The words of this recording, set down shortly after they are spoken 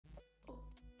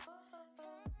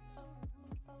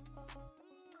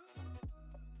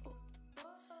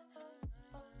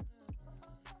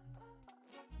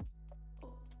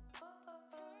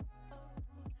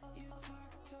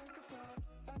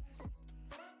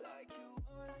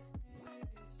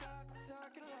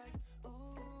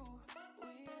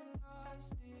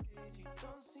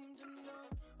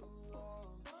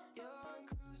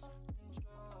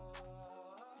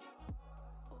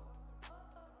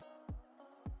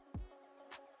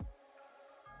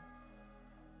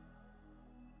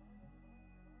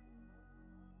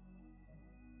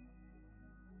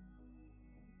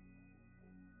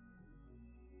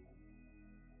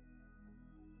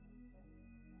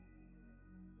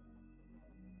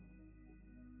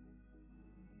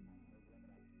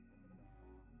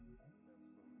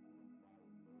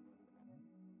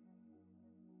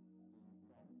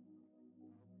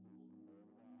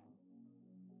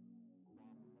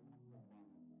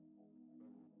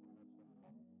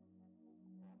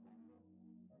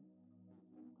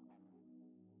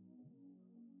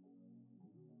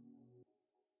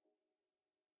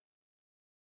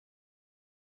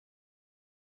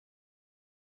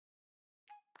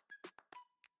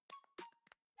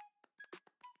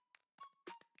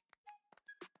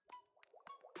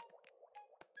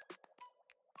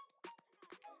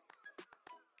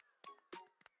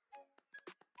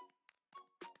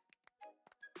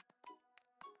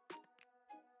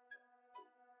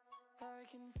I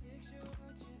can picture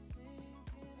what you're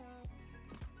thinking of.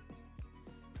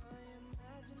 My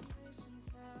imagination's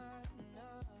not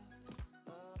enough.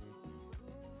 Oh,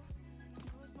 no,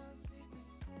 it's not safe to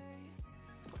say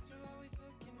what you're always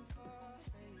looking for.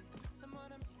 Hey, someone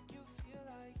to make you feel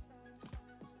like.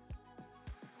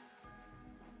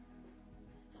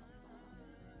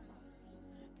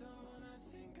 Don't wanna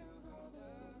think of all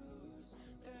the who's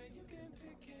that you can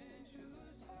pick and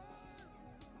choose.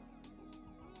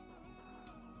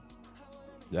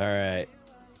 All right,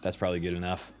 that's probably good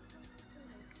enough.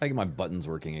 I get my buttons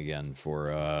working again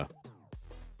for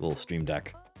little Stream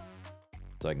Deck,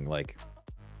 so I can like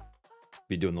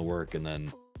be doing the work and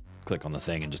then click on the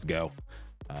thing and just go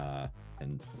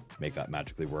and make that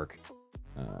magically work.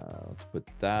 Let's put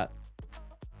that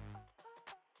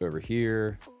over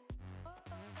here so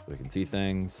we can see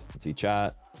things, see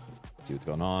chat, see what's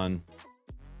going on.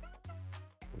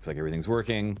 Looks like everything's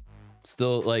working.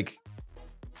 Still like.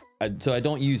 So I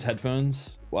don't use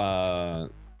headphones when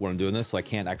I'm doing this, so I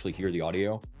can't actually hear the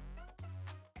audio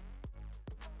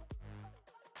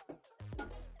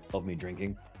of me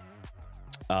drinking.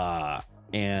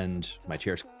 And my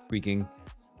chair's squeaking.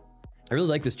 I really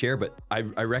like this chair, but I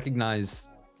recognize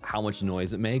how much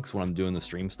noise it makes when I'm doing the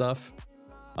stream stuff.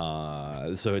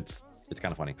 So it's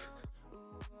kind of funny.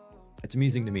 It's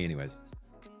amusing to me anyways.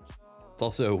 It's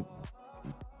also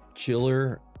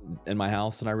chiller in my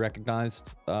house than I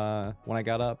recognized when I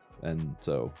got up, and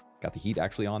so got the heat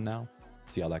actually on now.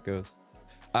 See how that goes.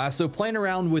 So playing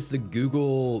around with the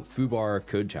Google FooBar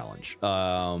code challenge.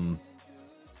 I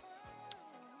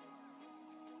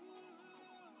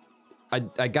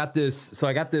got this. So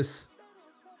I got this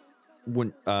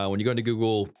when you go into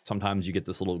Google. Sometimes you get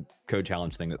this little code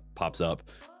challenge thing that pops up.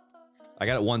 I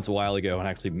got it once a while ago and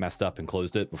actually messed up and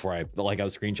closed it before I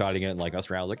was screenshotting it and like us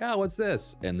around. I was like, oh, what's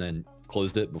this? And then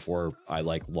closed it before I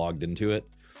like logged into it.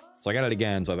 So I got it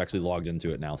again. So I've actually logged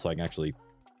into it now, so I can actually,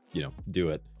 do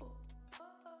it.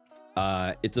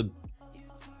 It's a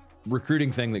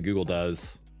recruiting thing that Google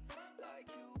does.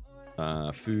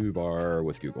 FooBar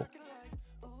with Google.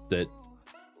 That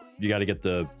you got to get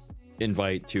the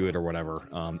invite to it or whatever.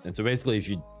 And so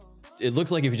basically, it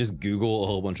looks like if you just Google a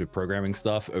whole bunch of programming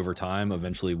stuff over time,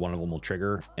 eventually one of them will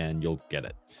trigger and you'll get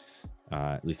it.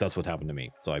 At least that's what happened to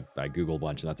me. So I Googled a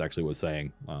bunch and that's actually what it's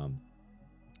saying.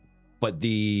 But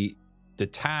the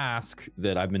task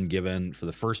that I've been given for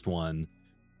the first one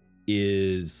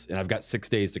is, and I've got 6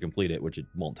 days to complete it, which it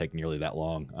won't take nearly that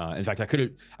long. In fact, I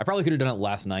probably could have done it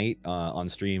last night on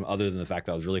stream, other than the fact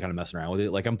that I was really kind of messing around with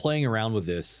it. Like, I'm playing around with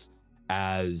this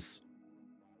as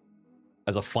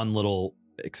a fun little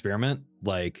experiment.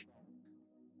 Like,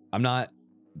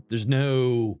 there's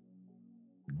no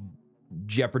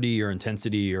jeopardy or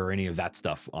intensity or any of that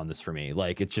stuff on this for me.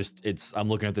 Like, I'm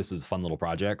looking at this as fun little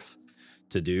projects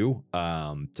to do,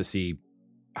 to see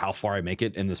how far I make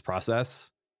it in this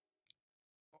process.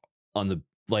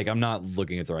 I'm not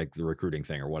looking at the recruiting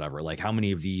thing or whatever, like how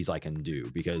many of these I can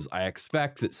do, because I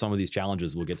expect that some of these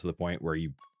challenges will get to the point where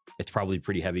it's probably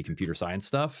pretty heavy computer science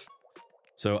stuff.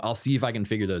 So I'll see if I can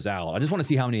figure those out. I just want to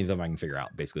see how many of them I can figure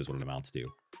out, basically, is what it amounts to.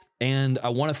 And I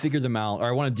want to figure them out, or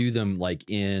I want to do them like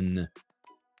in,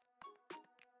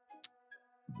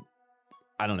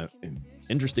 I don't know,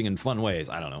 interesting and fun ways.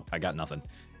 I don't know. I got nothing.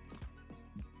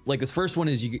 Like, this first one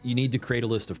is you need to create a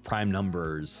list of prime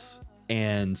numbers.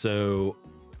 And so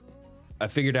I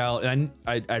figured out, and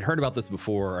I'd heard about this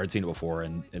before, or I'd seen it before,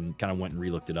 and kind of went and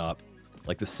re-looked it up.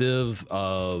 Like, the sieve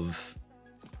of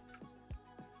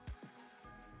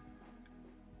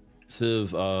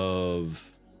civ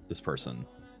of this person.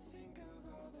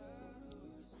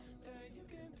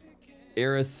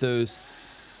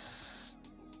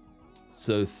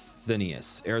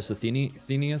 Erythosthenius.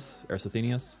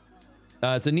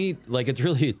 It's a neat, like,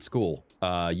 it's cool.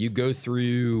 You go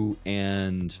through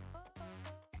and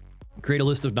create a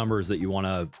list of numbers that you want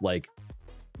to like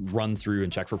run through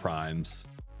and check for primes.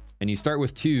 And you start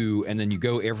with 2, and then you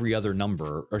go every other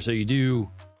number, or so you do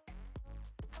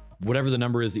whatever the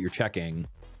number is that you're checking,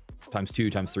 times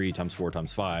 2, times 3, times 4,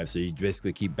 times 5. So you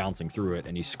basically keep bouncing through it,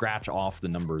 and you scratch off the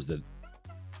numbers that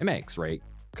it makes, right?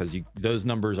 Because those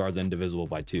numbers are then divisible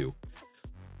by 2.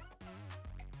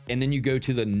 And then you go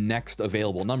to the next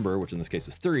available number, which in this case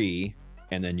is 3,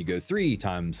 and then you go 3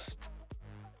 times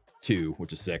 2,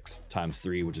 which is 6, times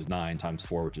 3, which is 9, times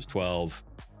 4, which is 12,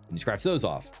 and you scratch those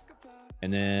off.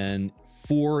 And then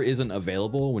 4 isn't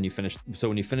available when you finish. So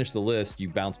when you finish the list, you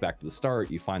bounce back to the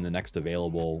start, you find the next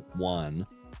available one.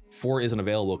 4 isn't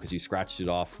available because you scratched it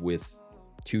off with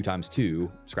 2 times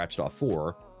 2, scratched off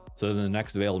 4. So then the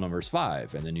next available number is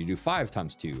 5. And then you do 5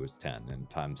 times 2 is 10, and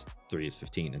times 3 is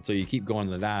 15. And so you keep going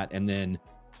to that. And then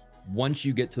once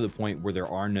you get to the point where there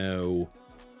are no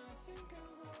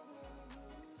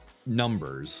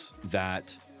numbers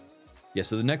that, yeah,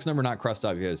 so the next number not crossed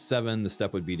out, because 7, the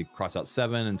step would be to cross out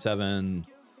 7 and 7.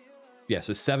 Yeah,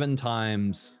 so 7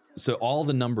 times, so all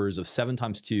the numbers of 7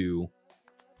 times 2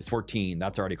 is 14.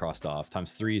 That's already crossed off.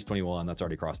 Times 3 is 21. That's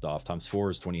already crossed off. Times 4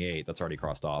 is 28. That's already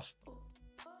crossed off.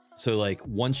 So like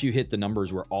once you hit the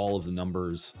numbers where all of the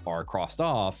numbers are crossed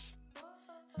off,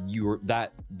 the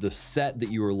set that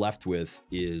you were left with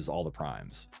is all the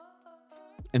primes.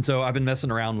 And so I've been messing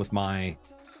around with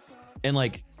and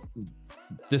like,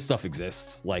 this stuff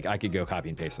exists. Like I could go copy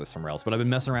and paste this somewhere else, but I've been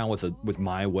messing around with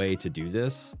my way to do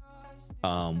this,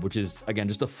 which is again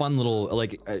just a fun little,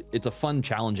 like, it's a fun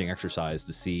challenging exercise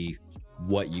to see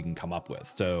what you can come up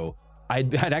with. So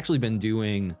I'd actually been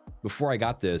doing, before I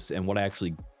got this, and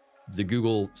the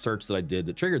Google search that I did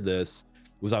that triggered this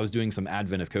was I was doing some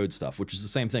advent of code stuff, which is the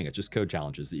same thing. It's just code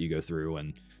challenges that you go through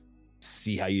and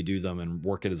see how you do them and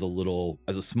work it as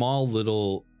a small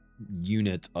little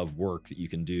unit of work that you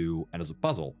can do and as a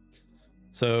puzzle.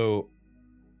 So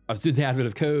I was doing the advent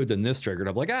of code, then this triggered.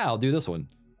 I'm like, I'll do this one,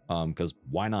 because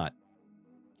why not?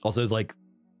 Also, like,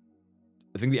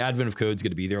 I think the advent of code is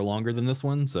going to be there longer than this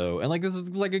one. So, and like, this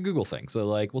is like a Google thing, so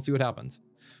like, we'll see what happens.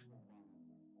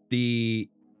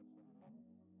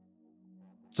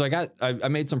 So I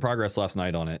made some progress last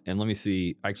night on it, and let me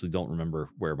see. I actually don't remember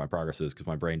where my progress is because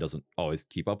my brain doesn't always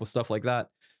keep up with stuff like that.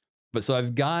 But so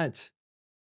I've got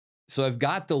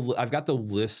the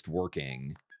list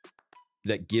working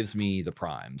that gives me the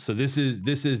prime. So this is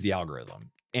the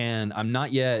algorithm, and I'm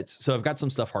not yet. So I've got some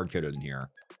stuff hard coded in here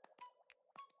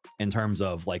in terms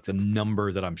of like the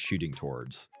number that I'm shooting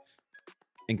towards.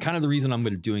 And kind of the reason I'm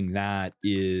going to doing that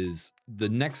is the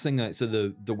next thing so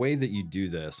the way that you do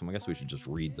this, I guess we should just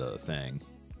read the thing.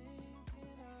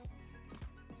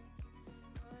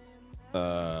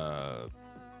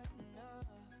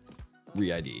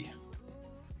 Re-ID.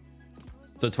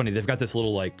 So it's funny, they've got this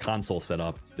little like console set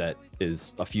up that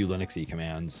is a few Linuxy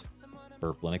commands,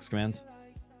 or Linux commands.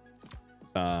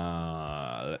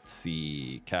 Let's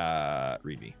see, cat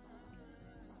readme.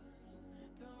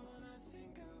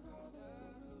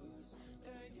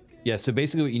 Yeah, so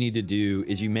basically what you need to do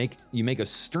is you make a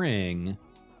string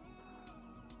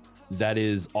that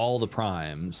is all the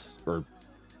primes, or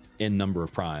n number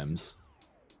of primes,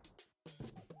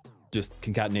 just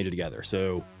concatenated together.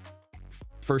 So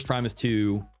first prime is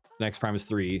 2, next prime is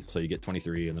 3, so you get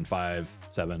 23, and then 5,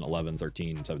 7, 11,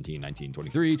 13, 17, 19,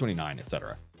 23, 29,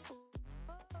 etc.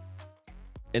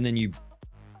 And then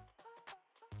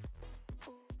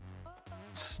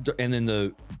and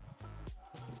then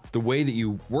the way that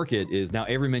you work it is now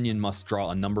every minion must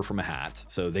draw a number from a hat.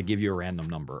 So they give you a random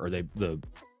number, or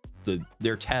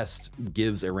their test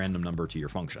gives a random number to your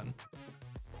function.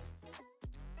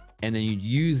 And then you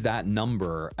use that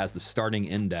number as the starting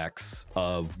index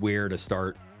of where to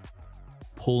start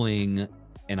pulling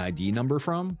an ID number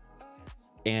from.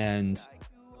 And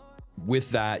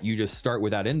with that, you just start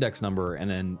with that index number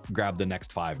and then grab the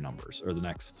next 5 numbers, or the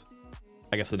next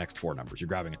 4 numbers. You're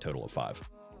grabbing a total of 5.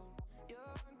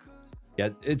 Yeah,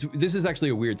 this is actually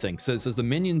a weird thing. So it says the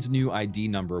minion's new ID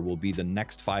number will be the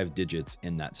next 5 digits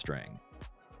in that string.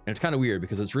 And it's kind of weird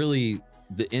because it's really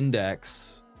the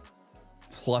index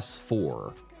plus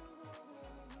 4.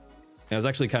 And it's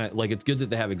actually kind of like, it's good that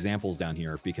they have examples down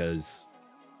here, because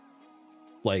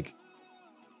like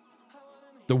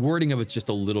the wording of it's just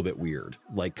a little bit weird.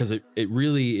 Like, because it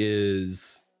really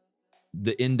is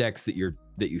the index that you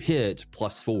hit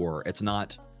plus 4. It's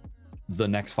not the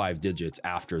next 5 digits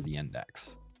after the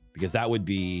index, because that would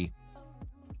be,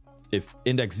 if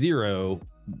index 0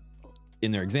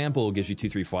 in their example gives you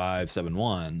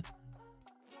 23571,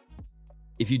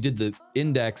 if you did the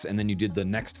index and then you did the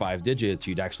next 5 digits,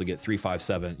 you'd actually get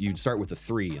 357. You'd start with a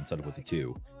 3 instead of with a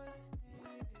 2.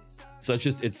 So it's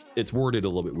just, it's worded a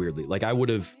little bit weirdly. Like I would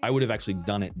have actually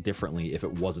done it differently if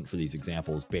it wasn't for these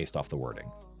examples based off the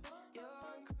wording.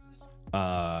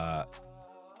 So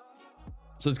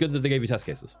it's good that they gave you test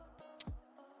cases.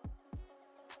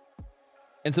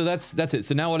 And so that's it.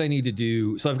 So now what I need to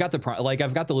do, so I've got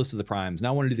the list of the primes. Now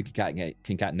I want to do the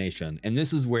concatenation. And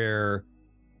this is where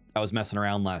I was messing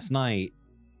around last night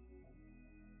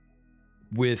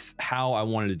with how I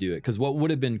wanted to do it. Because what would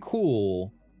have been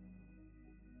cool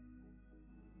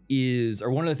is, or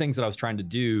one of the things that I was trying to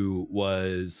do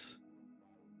was,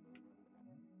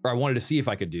 or I wanted to see if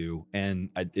I could do, and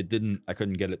I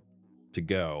couldn't get it to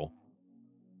go,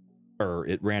 or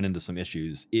it ran into some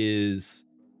issues, is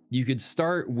you could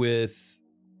start with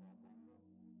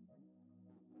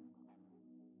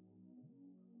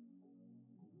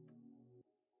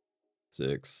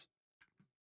six,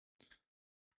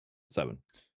 seven.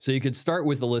 So you could start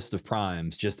with a list of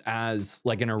primes just as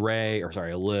like an array, or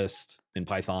sorry, a list in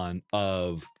Python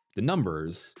of the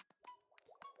numbers.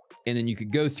 And then you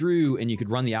could go through and you could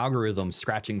run the algorithm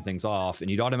scratching things off,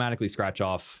 and you'd automatically scratch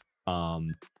off,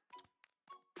 and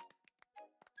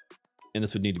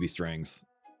this would need to be strings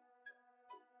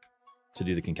to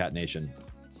do the concatenation.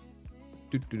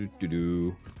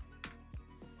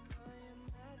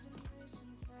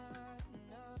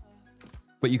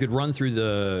 But you could run through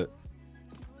the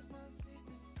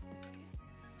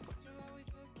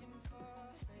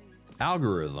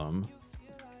algorithm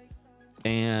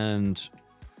and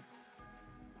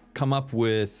come up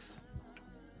with,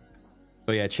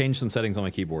 oh yeah, change some settings on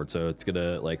my keyboard. So it's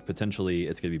gonna, like, potentially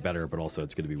it's gonna be better, but also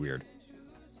it's gonna be weird.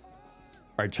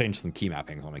 Or I changed some key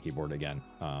mappings on my keyboard again,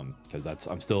 because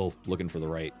I'm still looking for the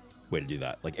right way to do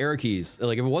that. Like arrow keys,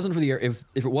 like if it wasn't for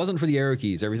the arrow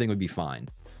keys, everything would be fine.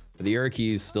 But the arrow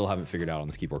keys still haven't figured out on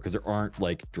this keyboard because there aren't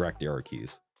like direct arrow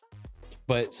keys.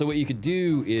 But so what you could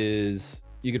do is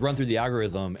you could run through the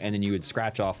algorithm, and then you would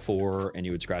scratch off 4 and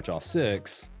you would scratch off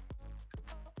 6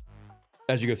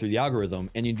 as you go through the algorithm,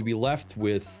 and you'd be left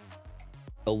with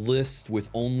a list with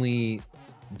only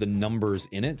the numbers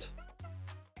in it.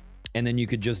 And then you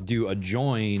could just do a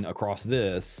join across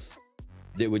this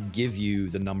that would give you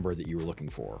the number that you were looking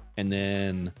for. And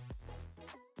then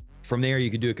from there,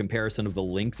 you could do a comparison of the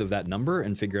length of that number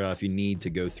and figure out if you need to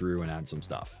go through and add some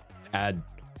stuff.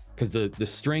 Because the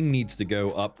string needs to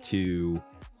go up to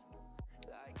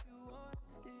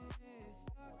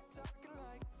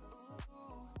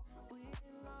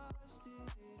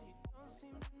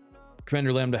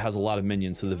Commander Lambda has a lot of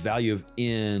minions, so the value of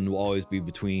n will always be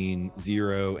between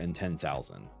 0 and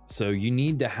 10,000. So you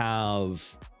need to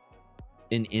have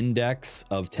an index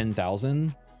of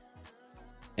 10,000,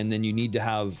 and then you need to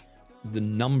have the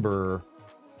number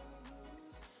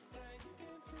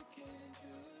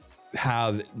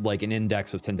have like an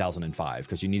index of 10,005,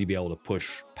 because you need to be able to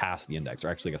push past the index, or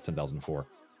actually I guess 10,004.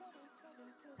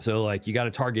 So like you got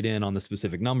to target in on the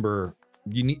specific number.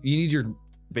 You need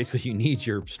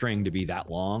your string to be that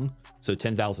long, so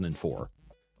 10,004.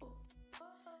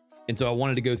 And so I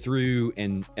wanted to go through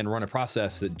and run a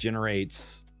process that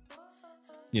generates,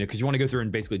 because you want to go through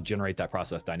and basically generate that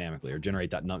process dynamically, or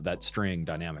generate that string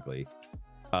dynamically.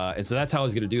 And so that's how I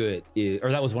was going to do it,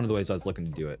 or that was one of the ways I was looking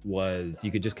to do it, was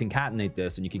you could just concatenate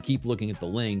this, and you could keep looking at the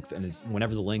length, and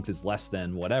whenever the length is less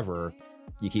than whatever,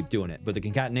 you keep doing it. But the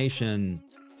concatenation,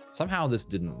 somehow this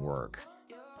didn't work.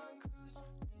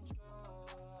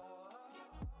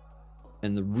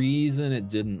 And the reason it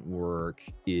didn't work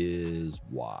is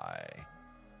why.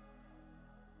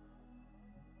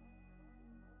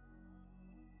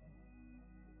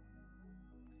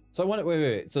 So I want to,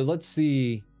 wait. So let's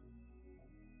see.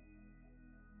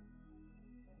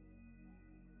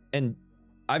 And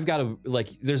I've got to, like,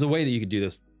 there's a way that you could do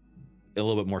this a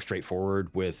little bit more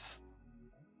straightforward with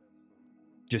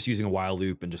just using a while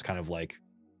loop and just kind of like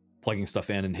plugging stuff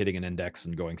in and hitting an index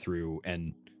and going through,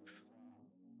 and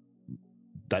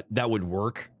that would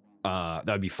work. That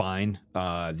would be fine.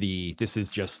 This is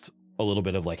just a little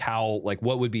bit of like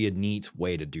what would be a neat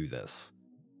way to do this.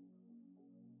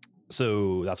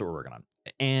 So that's what we're working on.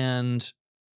 And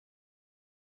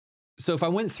so if I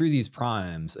went through these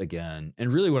primes again,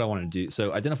 and really what I want to do,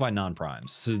 so identify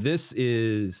non-primes. So this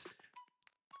is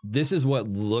what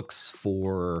looks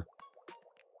for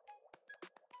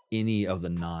any of the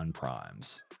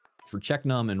non-primes. For check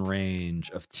num and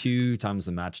range of 2 times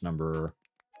the match number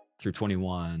through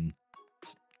 21,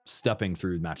 stepping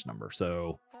through match number.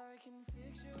 So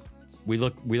we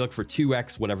look for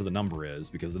 2x whatever the number is,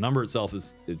 because the number itself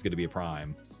is going to be a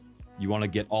prime. You want to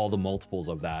get all the multiples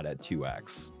of that at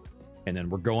 2x. And then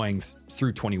we're going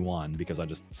through 21 because I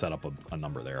just set up a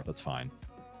number there. That's fine.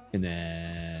 And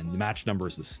then the match number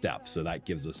is the step. So that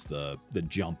gives us the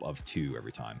jump of 2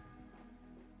 every time.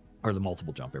 Or the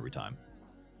multiple jump every time.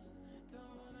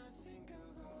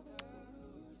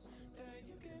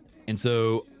 And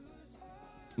so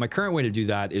my current way to do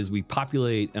that is we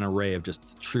populate an array of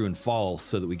just true and false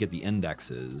so that we get the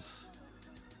indexes.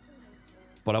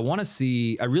 But I want to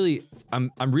see,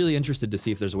 I'm really interested to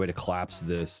see if there's a way to collapse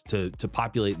this, to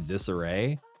populate this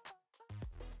array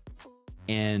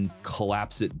and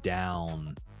collapse it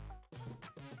down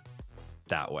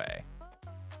that way.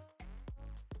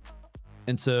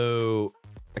 And so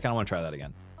I kind of want to try that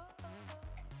again.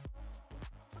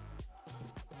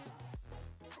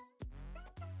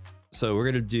 So we're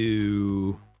going to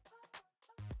do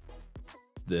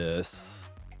this.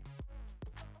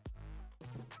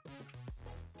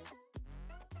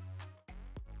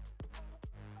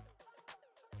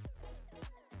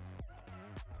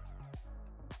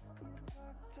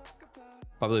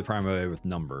 Probably primary with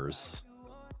numbers.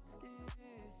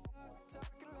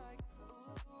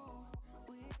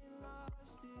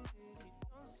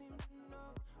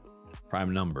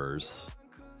 Prime numbers.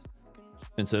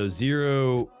 And so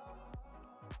 0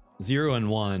 and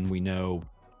 1 we know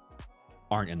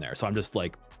aren't in there. So I'm just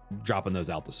like dropping those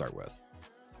out to start with.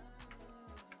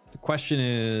 The question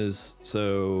is,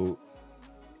 so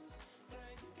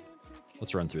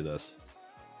let's run through this.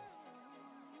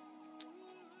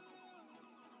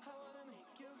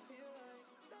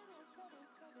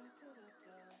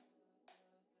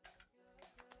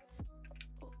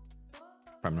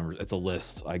 Prime numbers, it's a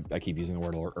list. I keep using the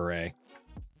word array.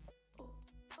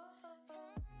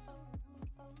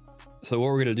 So what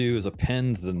we're going to do is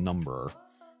append the number.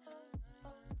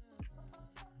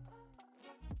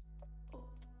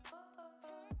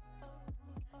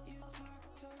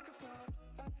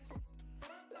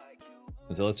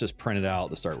 And so let's just print it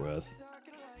out to start with.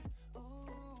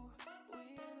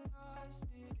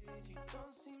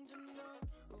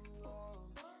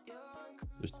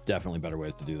 There's definitely better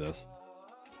ways to do this.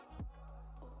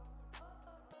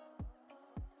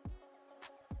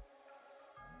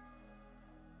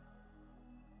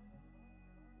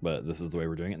 But this is the way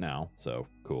we're doing it now, so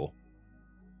cool.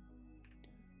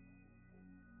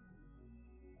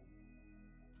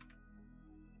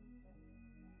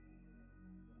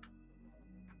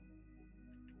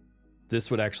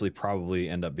 This would actually probably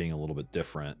end up being a little bit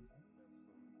different.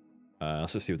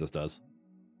 Let's just see what this does.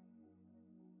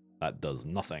 That does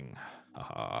nothing.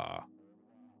 Haha.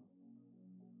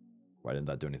 Why didn't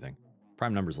that do anything?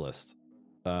 Prime numbers list.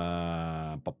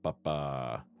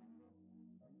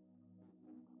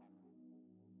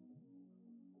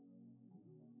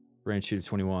 Range 2 to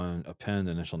 21, append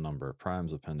initial number.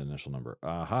 Primes append initial number.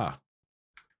 Aha.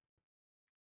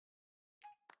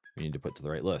 We need to put to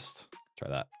the right list. Try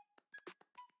that.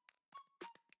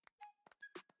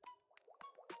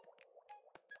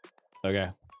 Okay,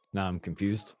 now I'm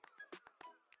confused.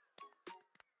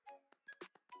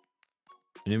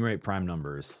 Enumerate prime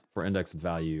numbers for index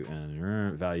value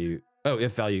and value. Oh,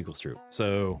 if value equals true.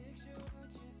 So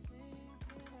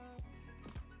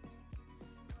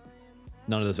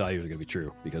none of those values are going to be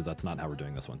true because that's not how we're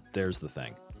doing this one. There's the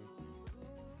thing.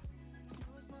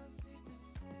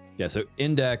 Yeah, so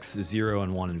index 0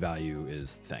 and 1 in value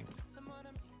is thing.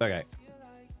 Okay.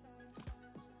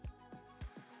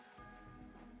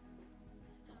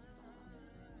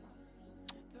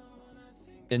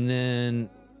 And then,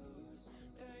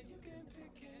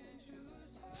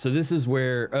 so this is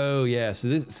where, oh yeah, so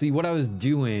this, see what I was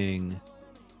doing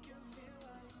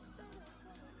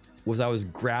was I was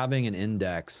grabbing an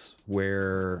index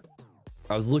where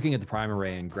I was looking at the prime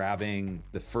array and grabbing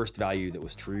the first value that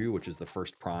was true, which is the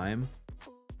first prime.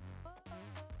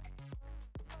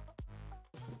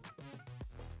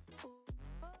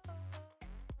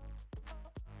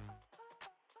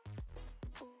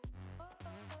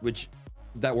 Which,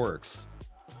 that works.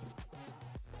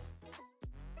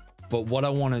 But what I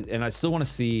want to, and I still want to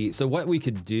see, so what we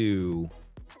could do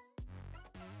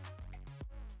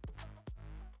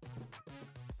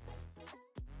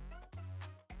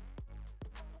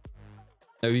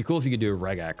it would be cool if you could do a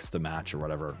regex to match or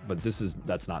whatever, but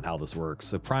that's not how this works.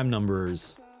 So prime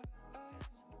numbers,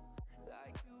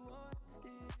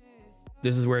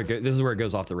 this is where it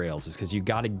goes off the rails, is because you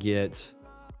got to get,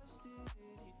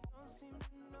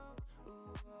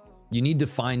 you need to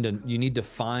find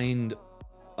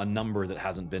a number that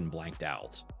hasn't been blanked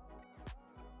out.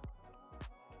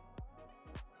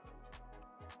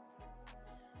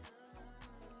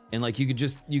 And like you could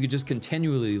just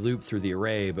continually loop through the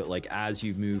array, but like as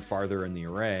you move farther in the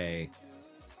array,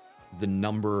 the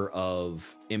number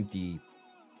of empty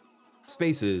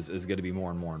spaces is going to be more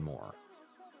and more and more.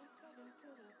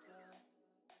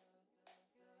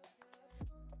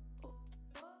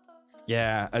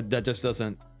 Yeah, that just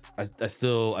doesn't. I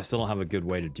still don't have a good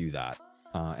way to do that,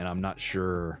 and I'm not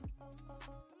sure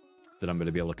that I'm going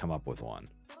to be able to come up with one.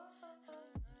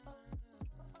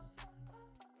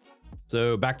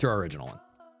 So back to our original one.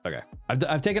 Okay,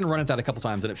 I've taken a run at that a couple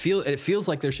times, and it feels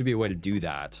like there should be a way to do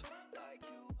that,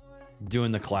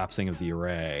 doing the collapsing of the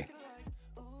array.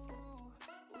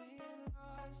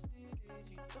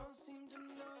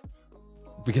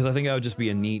 Because I think that would just be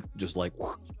a neat, just like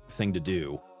thing to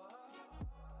do.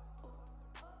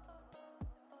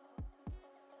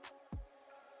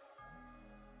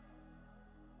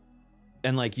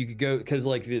 And like you could go, because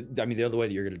like the other way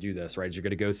that you're going to do this, right, is you're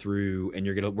going to go through and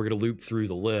we're going to loop through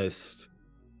the list,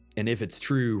 and if it's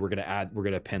true, we're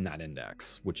going to pin that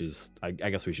index, which is I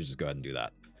guess we should just go ahead and do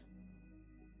that.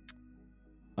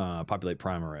 Populate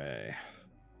prime array.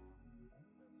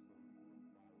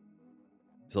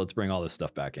 So let's bring all this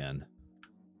stuff back in.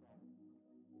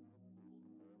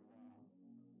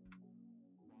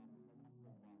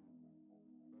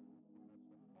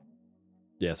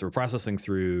 Yeah, so we're processing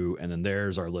through, and then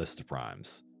there's our list of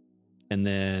primes. And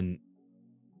then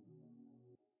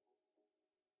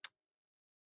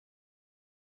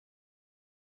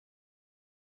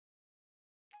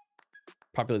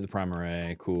populate the prime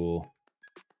array, cool.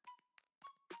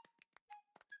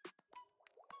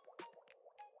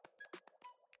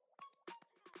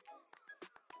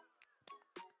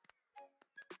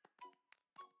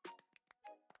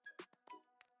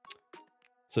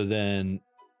 So then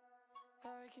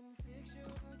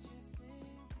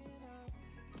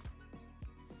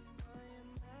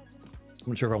I'm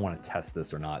not sure if I want to test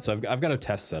this or not. So I've got a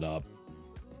test set up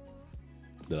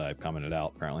that I've commented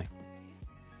out, apparently.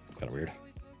 It's kind of weird.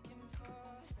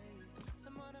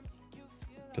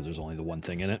 Because there's only the one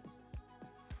thing in it.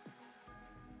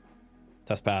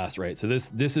 Test pass, right? So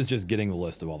this is just getting the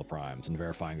list of all the primes and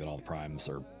verifying that all the primes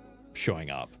are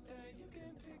showing up.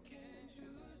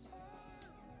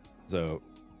 So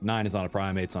 9 is on a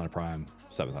prime, 8's on a prime,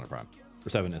 7's on a prime. Or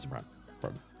 7 is a prime.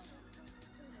 Pardon.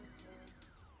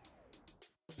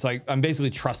 So I'm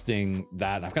basically trusting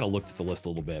that. I've kind of looked at the list a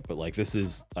little bit, but like this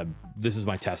is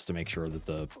my test to make sure that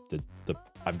the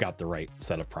I've got the right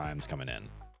set of primes coming in.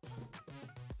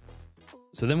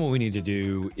 So then what we need to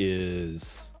do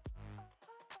is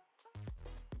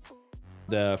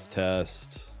def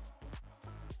test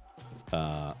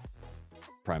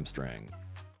prime string.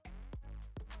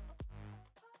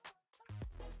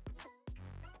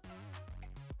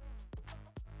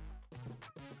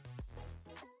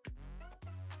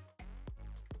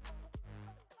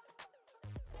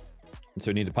 So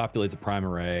we need to populate the prime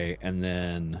array, and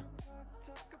then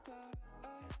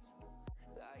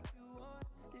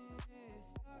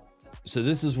so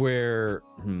this is where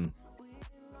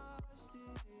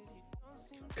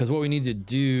because what we need to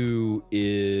do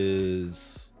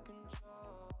is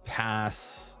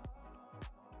pass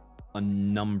a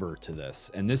number to this,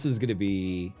 and this is going to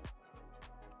be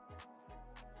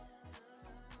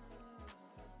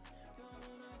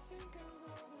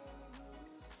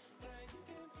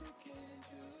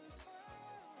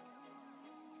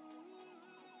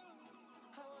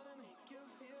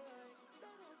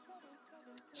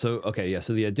so, okay, yeah,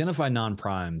 so the identify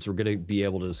non-primes, we're going to be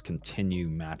able to just continue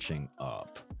matching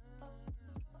up.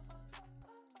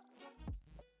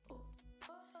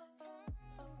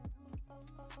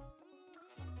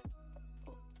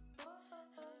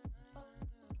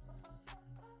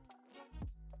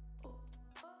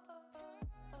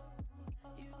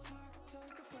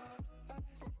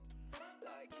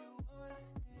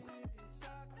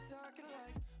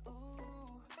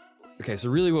 Okay, so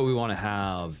really what we want to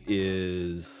have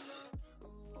is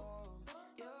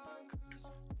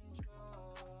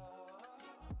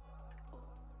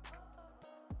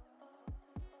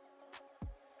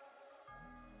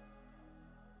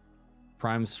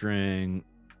prime string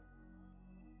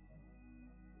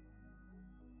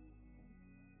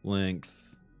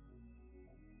length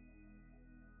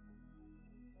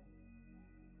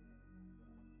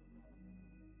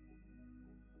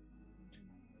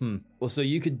Well, so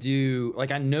you could do, like,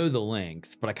 I know the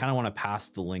length, but I kind of want to pass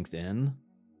the length in.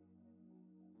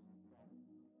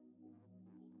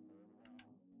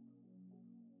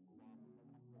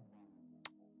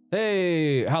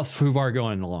 Hey, how's FooBar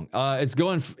going along?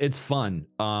 It's fun.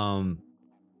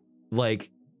 Like,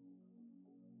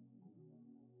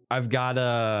 I've got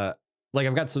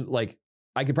some, like,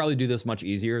 I could probably do this much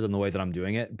easier than the way that I'm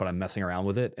doing it, but I'm messing around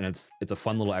with it, and it's a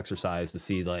fun little exercise to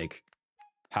see like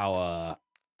how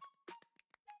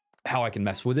I can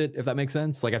mess with it, if that makes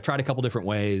sense. Like I've tried a couple different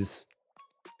ways,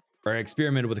 or I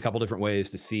experimented with a couple different ways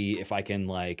to see if I can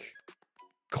like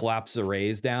collapse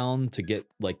arrays down to get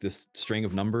like this string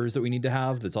of numbers that we need to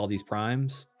have that's all these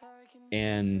primes,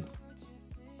 and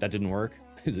that didn't work.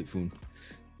 Is it fun?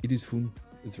 It is fun.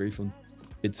 It's very fun.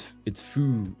 It's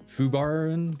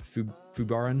FooBarin.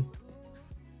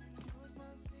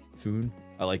 Foon.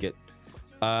 I like it.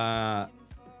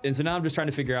 And so now I'm just trying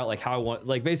to figure out like how I want,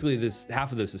 like basically this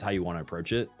half of this is how you want to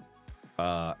approach it.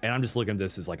 And I'm just looking at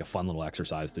this as like a fun little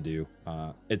exercise to do.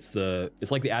 It's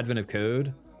like the advent of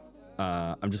code.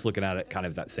 I'm just looking at it kind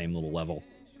of that same little level.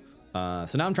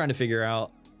 So now I'm trying to figure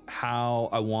out how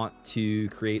I want to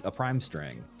create a prime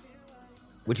string,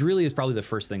 which really is probably the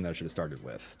first thing that I should have started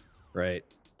with, right?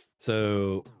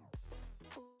 So,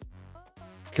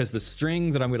 because the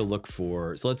string that I'm going to look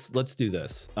for, so let's do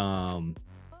this.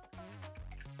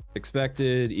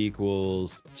 Expected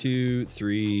equals 2,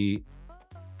 3,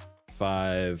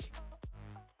 5,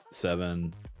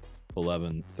 7,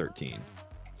 11, 13.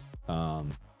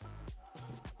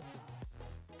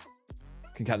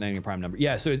 Concatenating a prime number.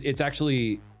 Yeah, so it's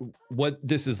actually what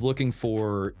this is looking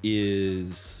for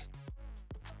is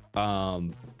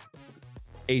a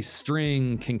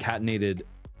string concatenated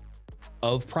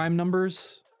of prime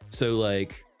numbers. So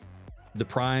like the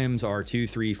primes are 2,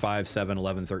 3, 5, 7,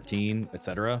 11, 13,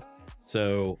 etc.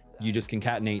 So you just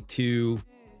concatenate 2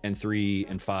 and 3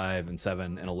 and 5 and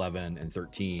 7 and 11 and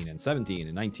 13 and 17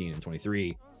 and 19 and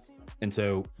 23. And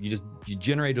so you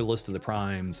generate a list of the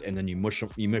primes, and then you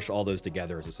mush all those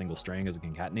together as a single string as a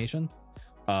concatenation.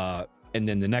 And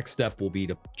then the next step will be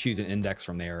to choose an index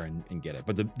from there and get it.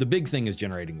 But the big thing is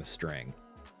generating the string.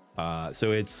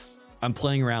 So I'm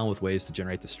playing around with ways to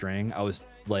generate the string. I was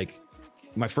like,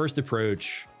 my first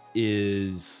approach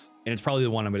is, and it's probably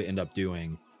the one I'm going to end up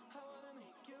doing,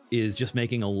 is just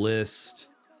making a list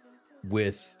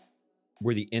with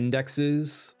where the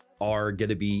indexes are going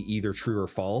to be either true or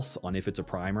false on if it's a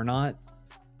prime or not.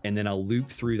 And then I'll loop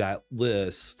through that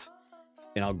list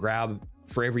and I'll grab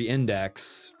for every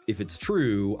index. If it's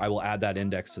true, I will add that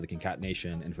index to the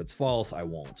concatenation. And if it's false, I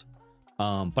won't.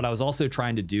 But I was also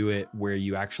trying to do it where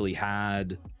you actually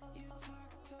had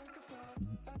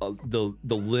the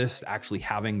list actually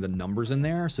having the numbers in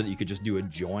there so that you could just do a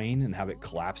join and have it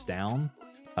collapse down.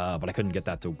 But I couldn't get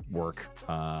that to work.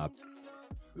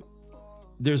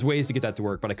 There's ways to get that to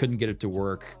work, but I couldn't get it to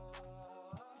work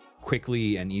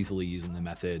quickly and easily using the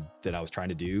method that I was trying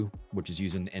to do, which is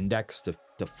using an index to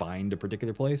find a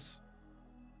particular place.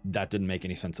 That didn't make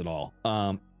any sense at all.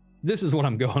 This is what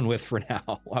I'm going with for now.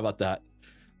 How about that?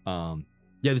 Yeah,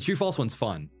 the true false one's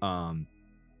fun. And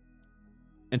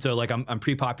so like I'm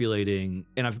pre-populating,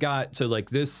 and I've got, so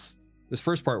like this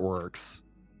first part works.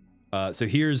 So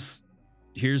here's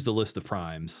the list of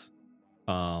primes.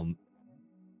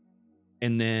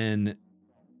 And then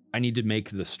I need to make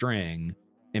the string.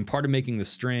 And part of making the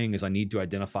string is I need to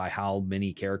identify how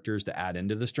many characters to add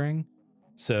into the string.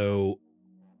 So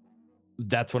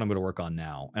that's what I'm going to work on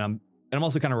now. And I'm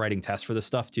also kind of writing tests for this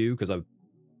stuff too, because I'm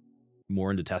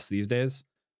more into tests these days.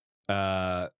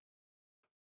 So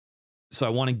I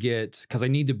want to get, because I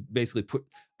need to basically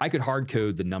I could hard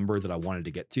code the number that I wanted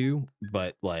to get to,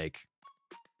 but like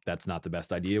that's not the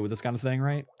best idea with this kind of thing,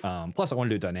 right? Plus I want to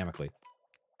do it dynamically.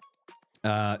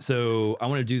 So I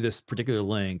want to do this particular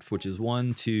length, which is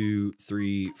 1, 2,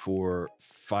 3, 4,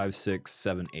 5, 6,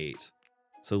 7, 8.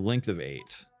 So length of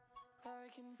 8.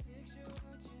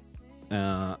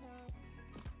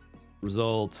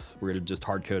 Results, we're going to just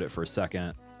hard code it for a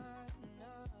second,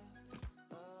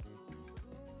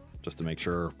 just to make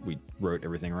sure we wrote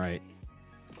everything right.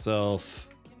 Self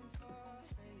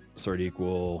sort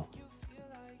equal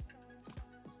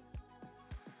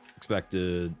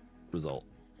expected result.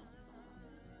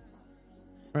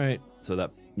 All right, so that,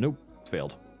 nope,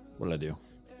 failed. What did I do?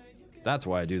 That's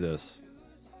why I do this.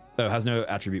 Oh, it has no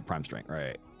attribute prime string,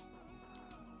 right?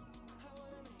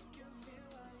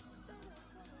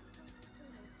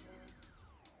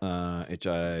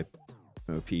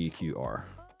 HIOPQR.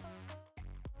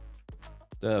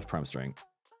 Def prime string.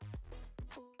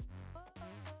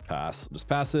 Pass, just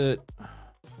pass it.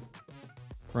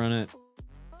 Run it.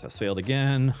 Test failed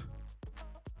again.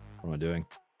 What am I doing?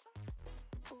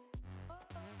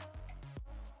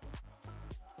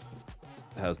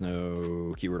 Has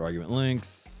no keyword argument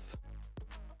length.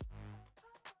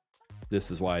 This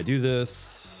is why I do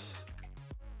this.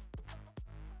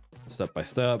 Step by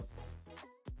step.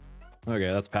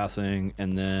 Okay, that's passing.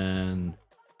 And then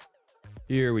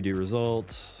here we do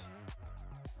result.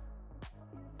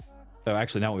 Oh,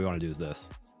 actually, now what we want to do is this.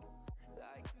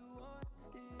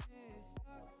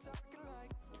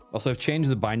 Also, I've changed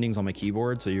the bindings on my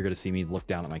keyboard, so you're going to see me look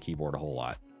down at my keyboard a whole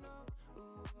lot.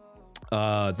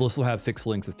 The list will have fixed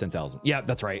length of 10,000. Yeah,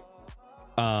 that's right.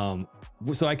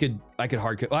 So I could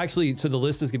hard code. Well, actually, so the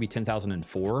list is going to be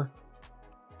 10,004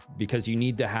 because you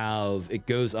need to have, it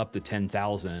goes up to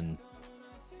 10,000,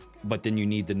 but then you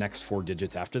need the next 4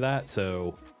 digits after that.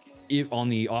 So if on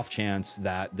the off chance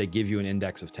that they give you an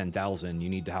index of 10,000, you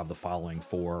need to have the following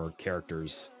 4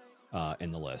 characters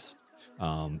in the list.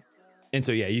 And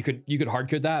so, yeah, you could hard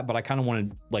code that, but I kind of want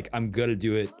to, like, I'm going to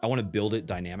do it. I want to build it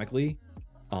dynamically.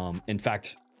 In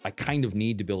fact, I kind of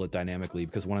need to build it dynamically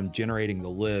because when I'm generating the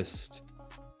list,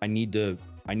 I need to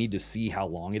see how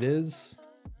long it is.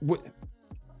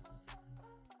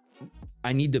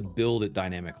 I need to build it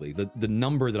dynamically. The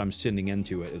number that I'm sending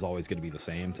into it is always going to be the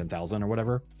same, 10,000 or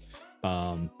whatever.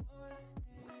 Yeah,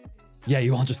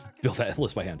 you won't just build that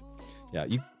list by hand. Yeah,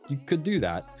 you could do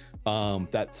that.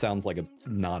 That sounds like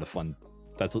not a fun.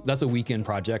 That's a weekend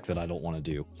project that I don't want to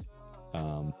do.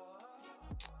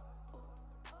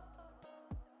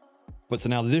 But so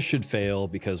now this should fail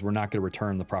because we're not going to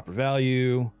return the proper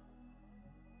value,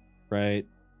 right?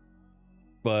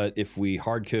 But if we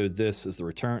hard code this as the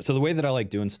return, so the way that I like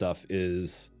doing stuff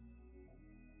is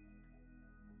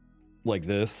like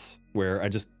this, where I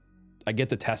get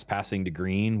the test passing to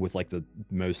green with like the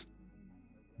most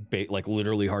like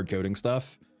literally hard coding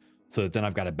stuff. So then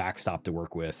I've got a backstop to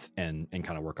work with and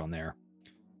kind of work on there.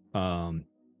 So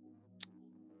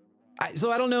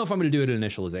I don't know if I'm going to do it in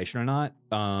initialization or not.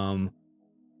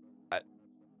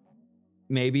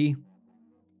 Maybe.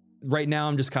 Right now,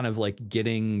 I'm just kind of like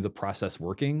getting the process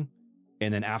working.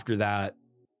 And then after that,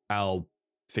 I'll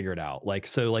figure it out. Like,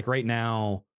 so like right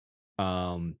now,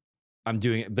 I'm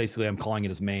doing it, basically I'm calling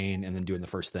it as main and then doing the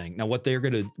first thing. Now what they're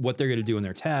going to do in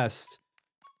their test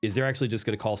is they're actually just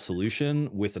going to call solution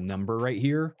with a number right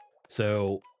here.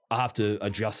 So I'll have to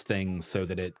adjust things so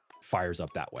that it fires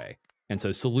up that way. And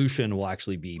so solution will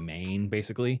actually be main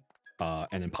basically, and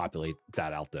then populate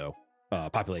that out though.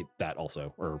 Populate that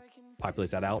also, or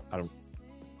populate that out. I don't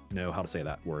know how to say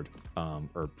that word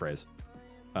or phrase.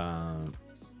 But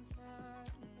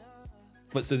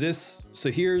so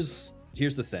here's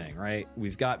the thing, right?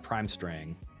 We've got prime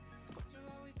string.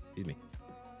 Excuse me.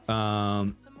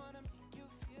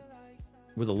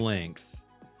 With a length.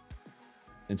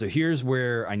 And so here's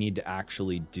where I need to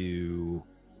actually do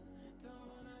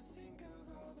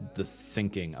the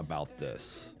thinking about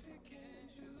this.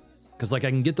 Because like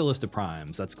I can get the list of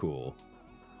primes, that's cool.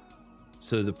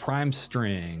 So the prime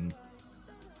string,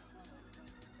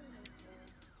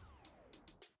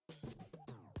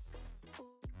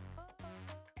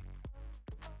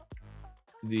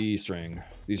 the string,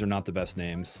 these are not the best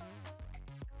names.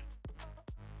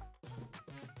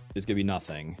 It's gonna be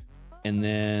nothing. And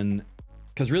then,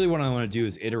 because really what I want to do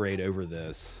is iterate over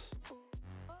this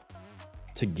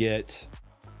to get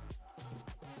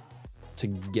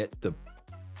the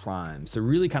prime. So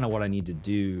really kind of what I need to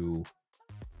do,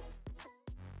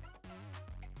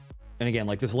 and again,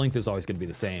 like this length is always going to be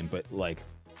the same, but like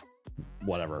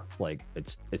whatever, like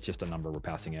it's just a number we're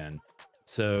passing in.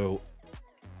 So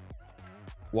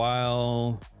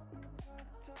while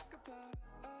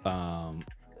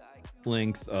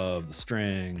length of the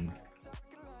string,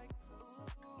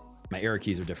 my arrow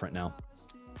keys are different now,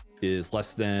 is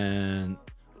less than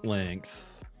length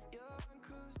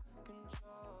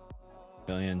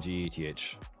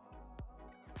LNGTH.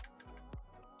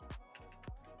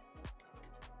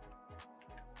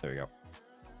 There we go.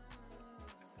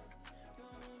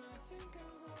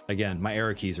 Again, my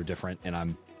arrow keys are different and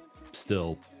I'm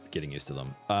still getting used to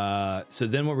them. So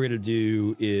then what we're going to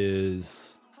do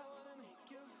is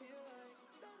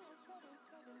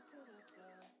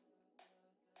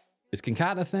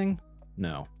concat a thing?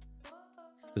 No.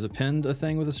 Is append a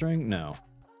thing with a string? No.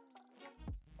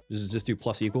 Just do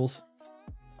plus equals.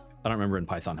 I don't remember in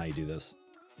Python how you do this.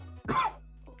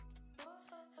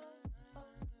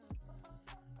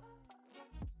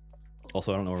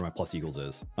 Also, I don't know where my plus equals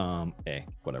is. A,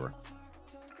 whatever.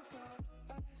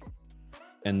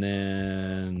 And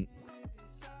then,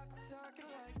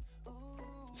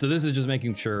 so this is just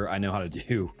making sure I know how to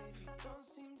do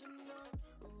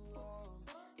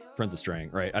print the string,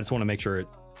 right? I just want to make sure it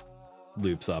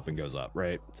loops up and goes up,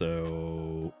 right?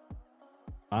 So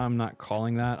I'm not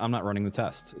calling that. I'm not running the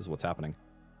test is what's happening.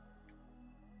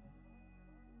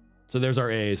 So there's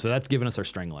our A. So that's giving us our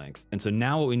string length. And so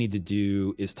now what we need to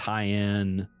do is tie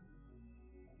in.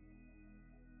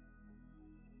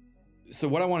 So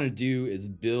what I want to do is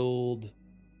build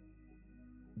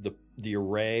the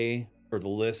array or the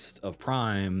list of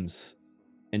primes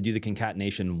and do the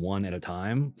concatenation one at a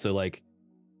time. So like,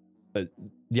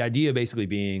 the idea basically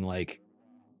being like,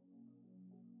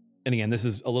 and again, this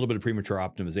is a little bit of premature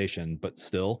optimization, but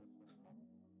still,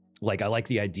 like I like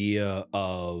the idea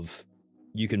of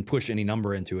you can push any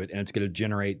number into it and it's going to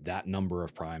generate that number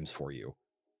of primes for you,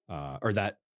 or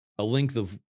that a length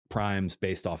of primes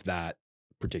based off that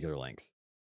particular length.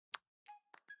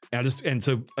 And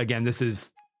so again, I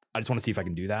just want to see if I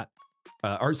can do that.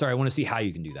 Or sorry, I want to see how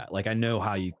you can do that. Like I know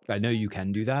you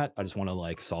can do that. I just want to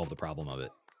like solve the problem of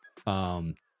it.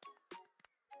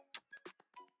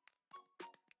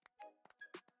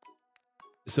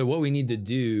 So what we need to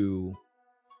do,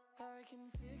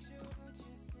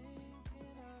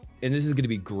 and this is going to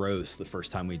be gross the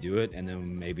first time we do it, and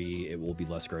then maybe it will be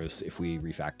less gross if we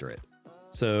refactor it.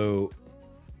 So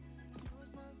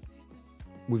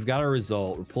we've got our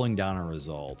result. We're pulling down our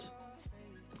result.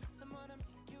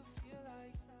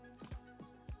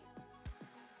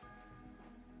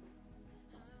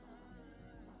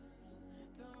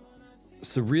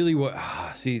 So really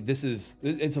see, this is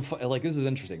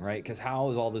interesting, right? Because how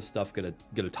is all this stuff gonna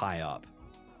tie up?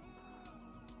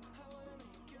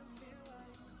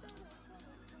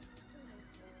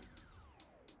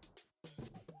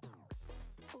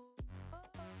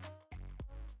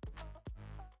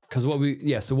 Because what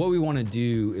we want to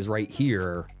do is right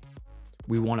here,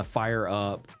 we want to fire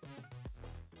up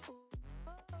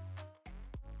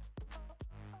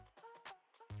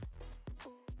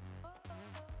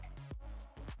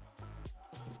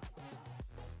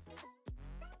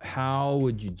how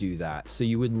would you do that? So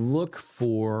you would look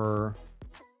for,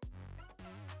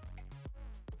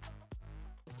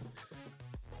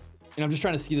 and I'm just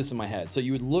trying to see this in my head. So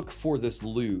you would look for this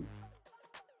loop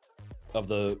of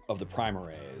the prime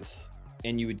arrays,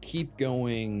 and you would keep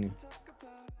going.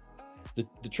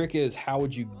 The trick is, how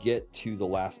would you get to the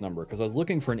last number? Because I was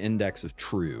looking for an index of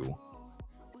true.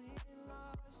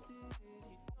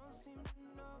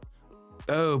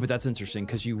 Oh, but that's interesting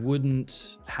because you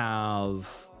wouldn't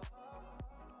have.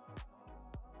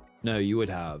 No, you would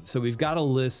have. So we've got a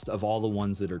list of all the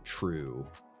ones that are true.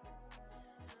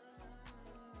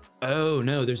 Oh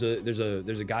no, there's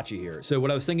a gotcha here. So what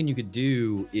I was thinking you could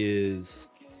do is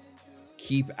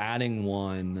keep adding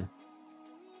one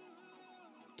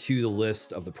to the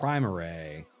list of the prime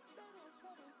array.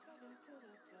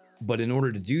 But in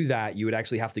order to do that, you would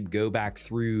actually have to go back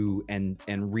through and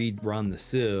rerun the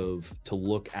sieve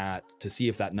to see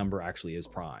if that number actually is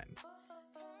prime.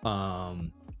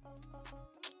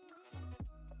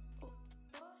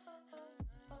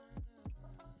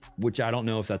 Which I don't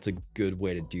know if that's a good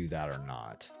way to do that or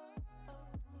not.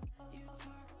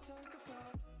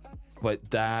 But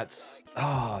that's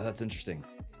interesting.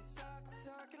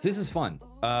 So this is fun.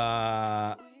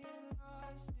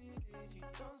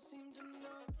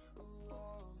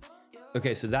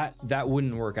 Okay, so that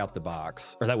wouldn't work out the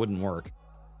box, or that wouldn't work.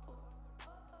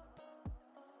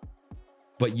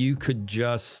 But you could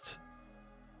just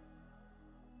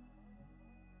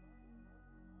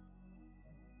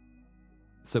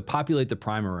populate the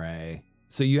prime array.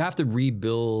 So you have to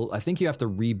rebuild, I think you have to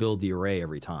rebuild the array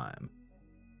every time.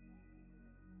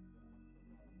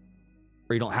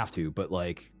 Or you don't have to, but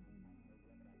like,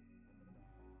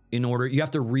 in order, you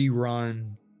have to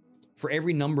rerun, for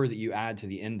every number that you add to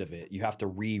the end of it, you have to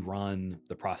rerun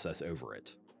the process over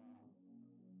it.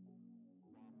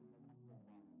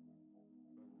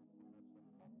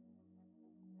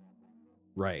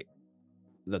 Right.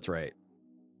 That's right.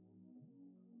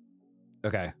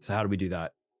 Okay, so how do we do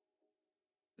that?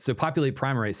 So populate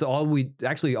prime array. So all we're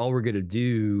going to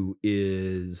do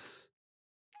is,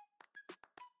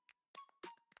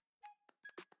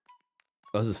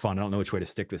 oh, this is fun. I don't know which way to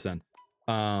stick this in.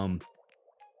 So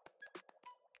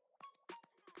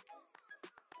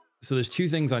there's two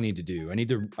things I need to do. I need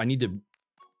to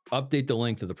update the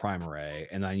length of the prime array,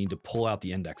 and I need to pull out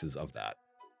the indexes of that.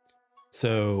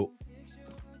 So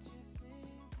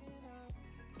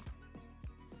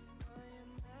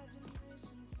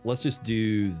let's just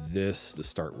do this to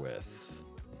start with.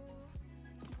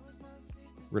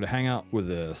 We're gonna hang out with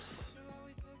this.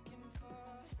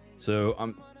 So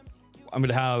I'm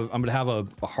gonna have a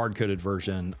hard-coded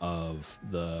version of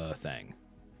the thing.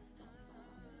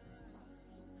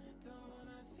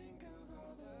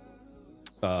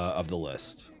 Of the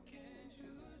list.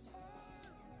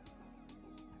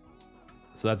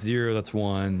 So that's 0, that's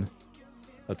 1,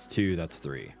 that's 2, that's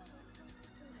 3.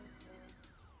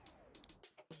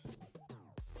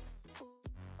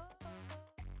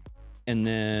 And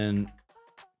then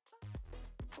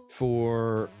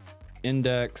for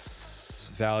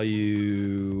index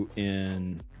value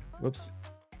in, whoops.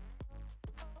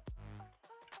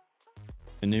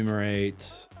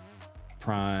 enumerate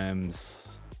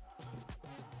primes.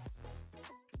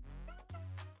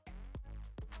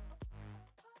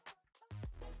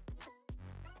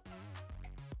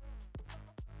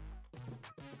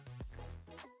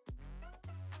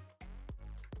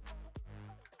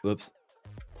 Whoops.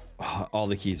 All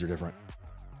the keys are different.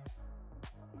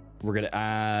 We're going to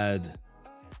add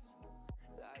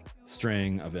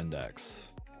string of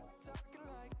index.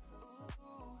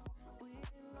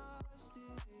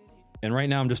 And right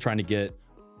now I'm just trying to get,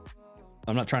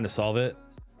 I'm not trying to solve it.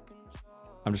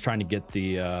 I'm just trying to get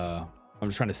the, I'm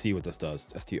just trying to see what this does.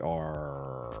 string.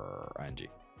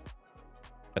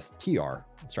 str.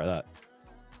 Let's try that.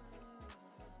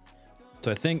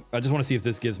 So I think, I just want to see if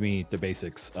this gives me the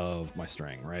basics of my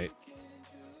string, right?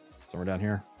 Somewhere down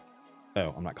here.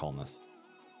 Oh, I'm not calling this.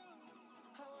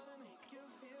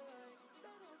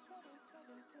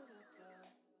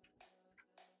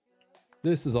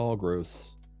 This is all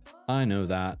gross. I know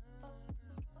that.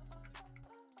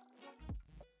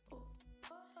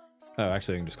 Oh,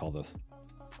 actually, I can just call this.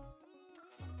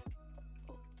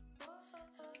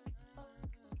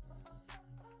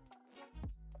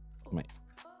 Wait.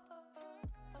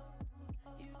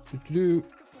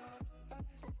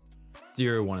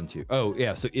 0, 1, and 2. Oh,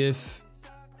 yeah. So if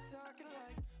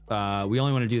we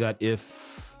only want to do that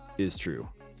if is true.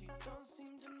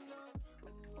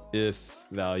 If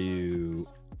value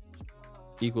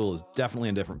equal is definitely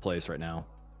in a different place right now.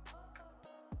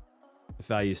 If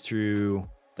value is true,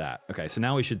 that. Okay, so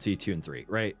now we should see 2 and 3,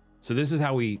 right? So this is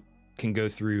how we can go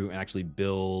through and actually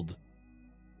build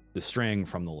the string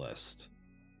from the list.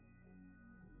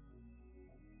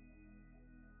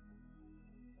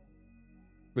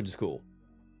 Which is cool.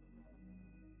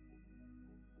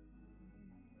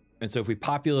 And so if we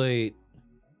populate,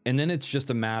 and then it's just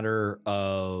a matter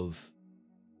of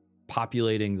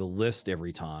populating the list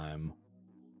every time.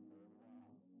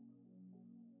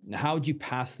 Now, how would you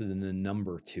pass the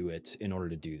number to it in order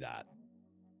to do that?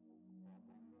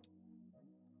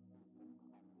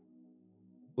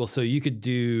 Well, so you could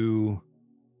do...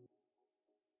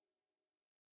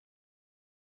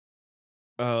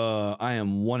 I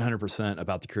am 100%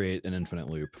 about to create an infinite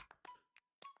loop.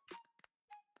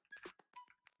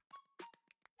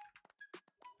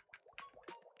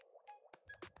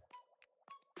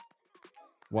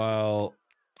 While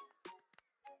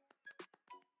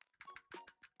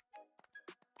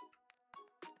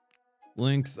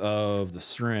length of the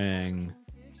string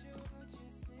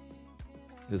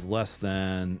is less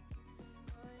than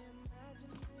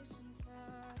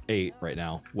 8 right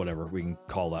now. Whatever, we can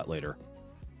call that later.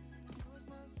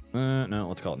 No,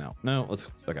 let's call it now. No,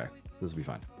 let's, okay, this will be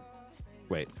fine.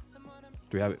 Wait,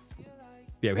 do we have it?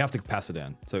 Yeah, we have to pass it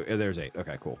in. So there's 8.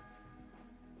 Okay, cool.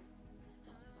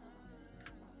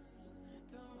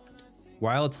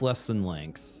 While it's less than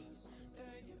length,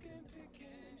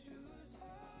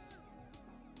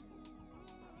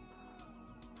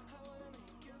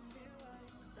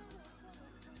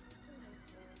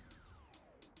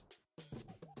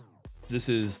 this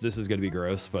is going to be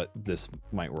gross, but this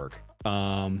might work.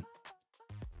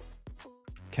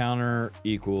 Counter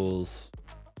equals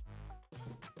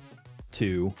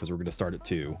 2, because we're going to start at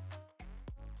 2.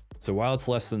 So while it's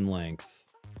less than length,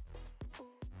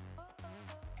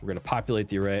 we're going to populate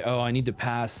the array. Oh, I need to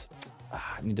pass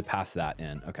that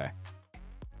in. Okay.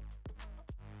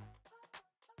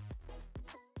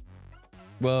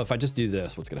 Well, if I just do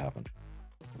this, what's going to happen?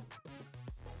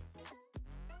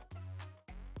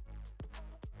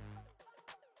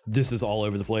 This is all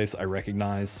over the place, I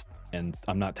recognize, and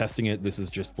I'm not testing it. This is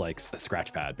just like a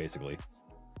scratch pad, basically.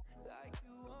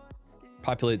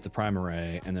 Populate the prime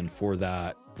array, and then for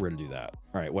that, we're going to do that.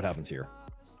 All right, what happens here?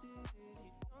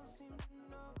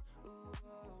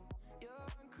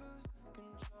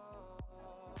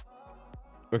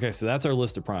 Okay, so that's our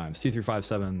list of primes. 2, 3, 5,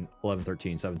 7, 11,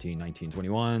 13, 17, 19,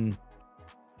 21,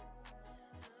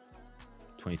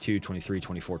 22, 23,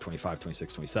 24, 25,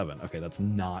 26, 27. Okay, that's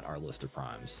not our list of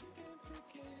primes.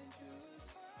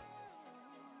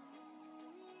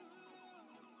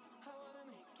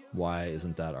 Why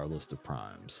isn't that our list of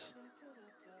primes?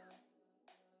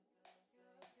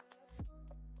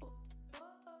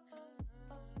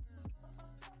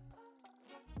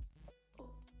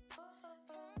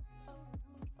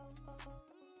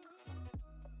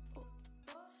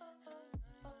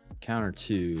 Counter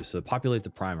 2, so populate the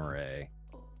prime array.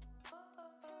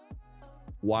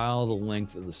 While the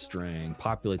length of the string,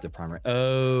 populate the prime array.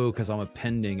 Oh, because I'm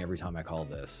appending every time I call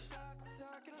this.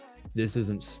 This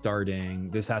isn't starting,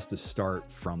 this has to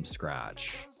start from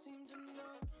scratch.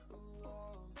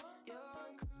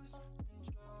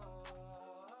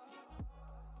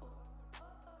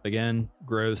 Again,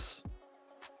 gross.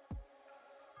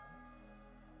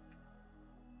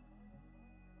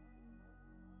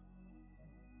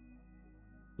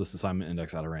 List assignment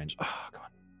index out of range. Oh, come on.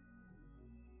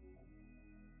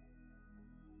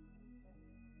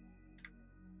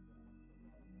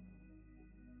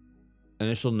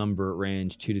 Initial number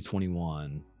range 2 to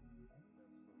 21.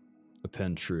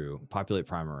 Append true. Populate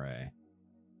prime array.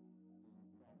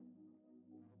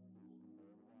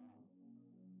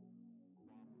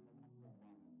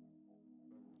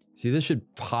 See, this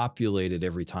should populate it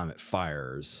every time it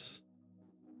fires.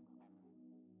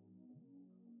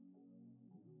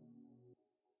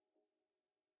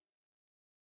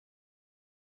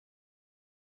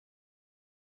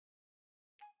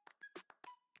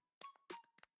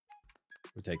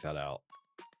 We'll take that out.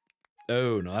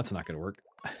 Oh, no, that's not going to work.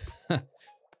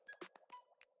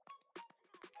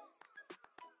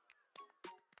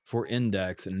 For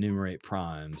index, enumerate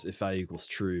primes. If value equals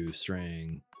true,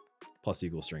 string plus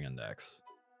equals string index.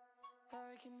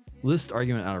 List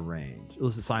argument out of range.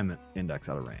 List assignment index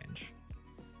out of range.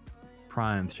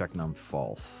 Primes check num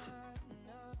false.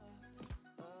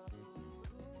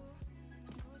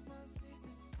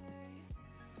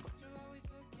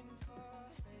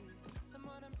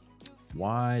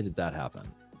 Why did that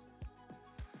happen?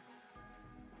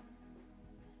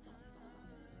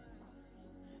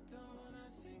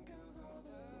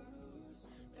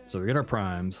 So we get our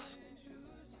primes.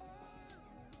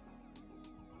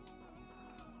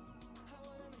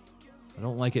 I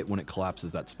don't like it when it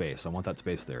collapses that space. I want that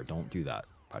space there. Don't do that,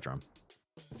 Patron.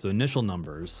 So initial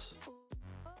numbers.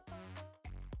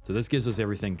 So this gives us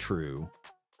everything true.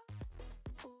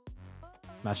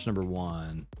 Match number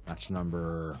 1, match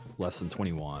number less than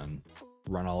 21,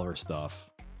 run all of our stuff.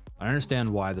 I understand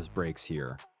why this breaks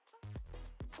here.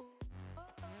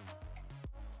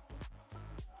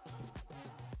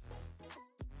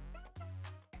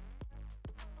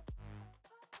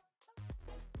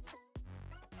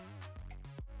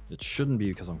 It shouldn't be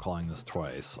because I'm calling this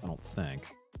twice, I don't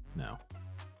think. No.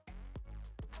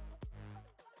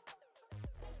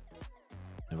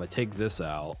 If I take this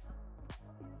out,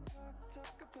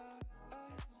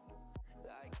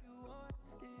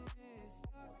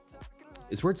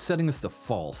 it's where it's setting this to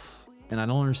false, and I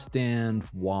don't understand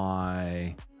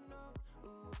why.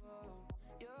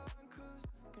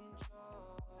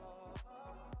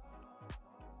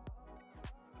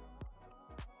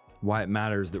 Why it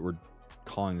matters that we're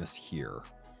calling this here.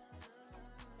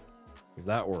 Because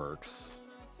that works.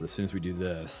 But as soon as we do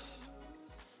this,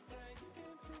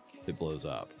 it blows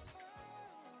up.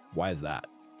 Why is that?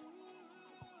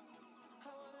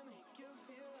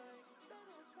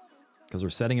 Because we're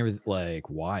setting everything, like,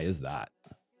 why is that?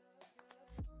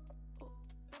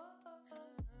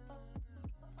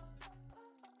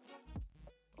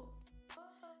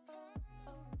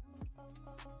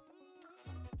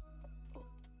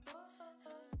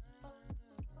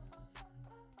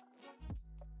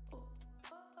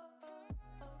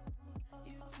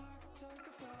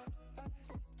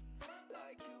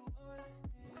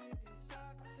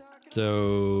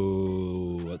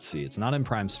 So let's see, it's not in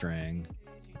prime string.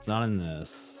 It's not in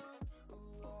this.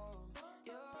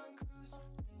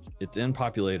 It's in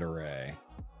populate array.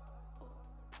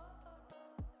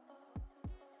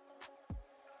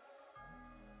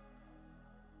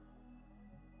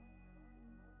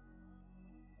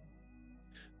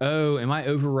 Oh, am I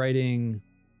overwriting?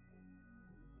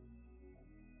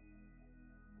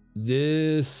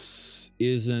 This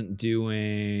isn't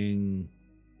doing...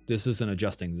 This isn't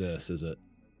adjusting this, is it?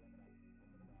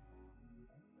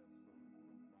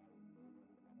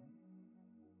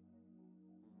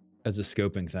 As a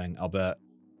scoping thing, I'll bet.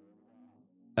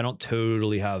 I don't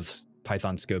totally have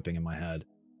Python scoping in my head,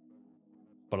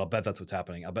 but I'll bet that's what's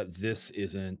happening. I'll bet this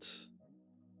isn't...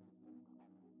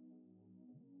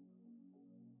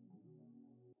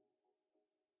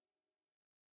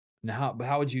 Now,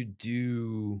 how would you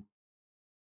do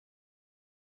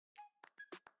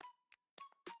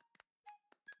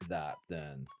that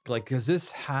then? Like, because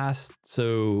this has...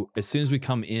 So as soon as we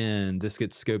come in, this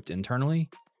gets scoped internally.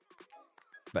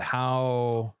 But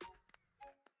how...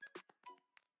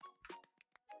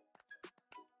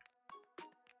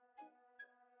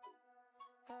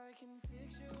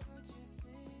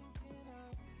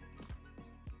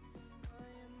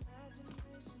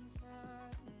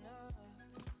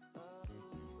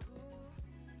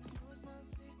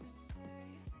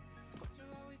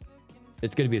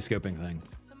 It's going to be a scoping thing.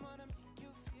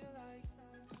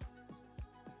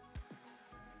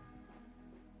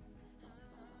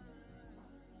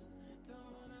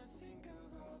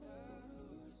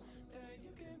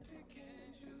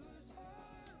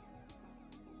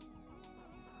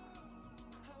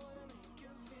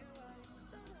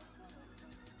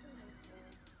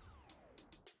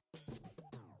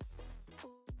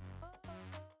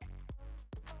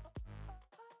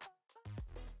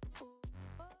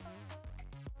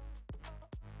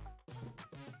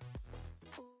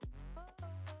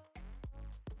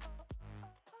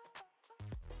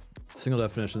 Single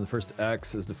definition, the first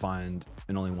X is defined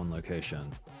in only one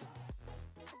location.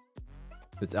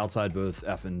 It's outside both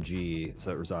F and G, so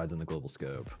it resides in the global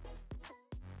scope.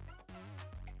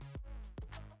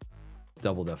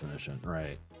 Double definition,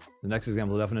 right. The next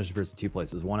example, the definition appears in two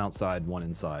places, one outside, one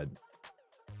inside,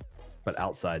 but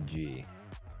outside G.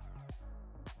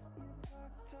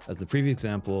 As the previous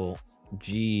example,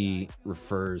 G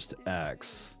refers to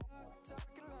X,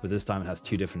 but this time it has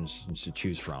two definitions to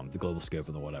choose from, the global scope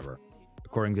and the whatever.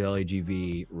 According to the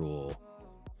LAGB rule,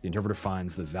 the interpreter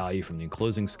finds the value from the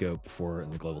enclosing scope before in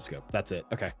the global scope. That's it.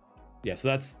 Okay. Yeah, so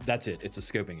that's it. It's a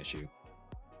scoping issue.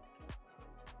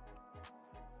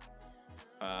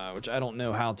 Which I don't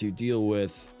know how to deal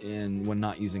with when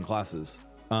not using classes.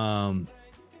 So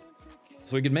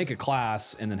we could make a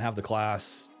class and then have the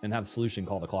class and have the solution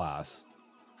call the class.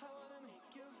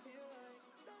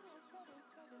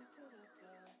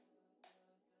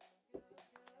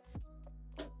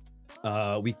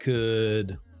 We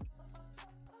could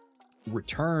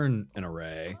return an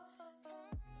array.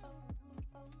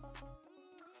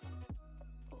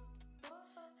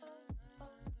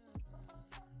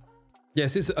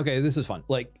 Yes, okay, this is fun.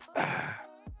 Like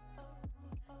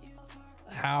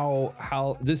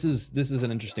how this is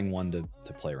an interesting one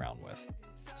to play around with.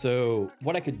 So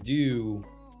what I could do,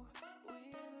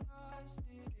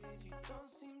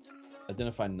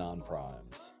 identify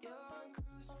non-primes.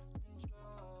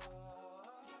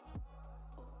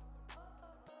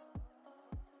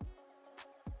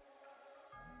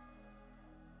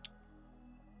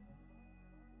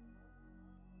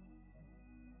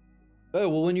 Oh,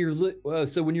 well, when you're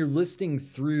so when you're listing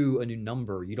through a new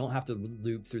number, you don't have to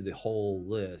loop through the whole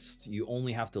list. You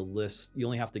only have to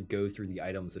go through the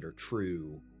items that are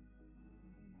true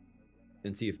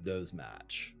and see if those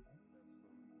match.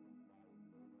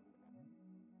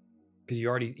 Because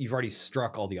you've already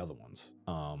struck all the other ones.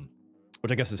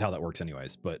 Which I guess is how that works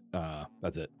anyways, but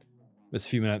that's it. Missed a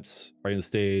few minutes, right in the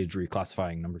stage,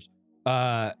 reclassifying numbers.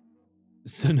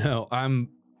 So no,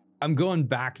 I'm going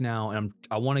back now, and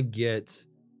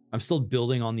I'm still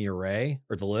building on the array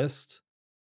or the list,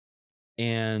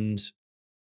 or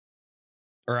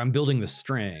I'm building the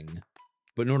string,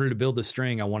 but in order to build the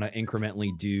string, I want to incrementally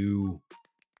do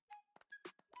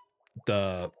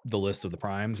the list of the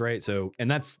primes, right? So,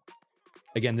 and that's,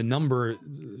 again, the number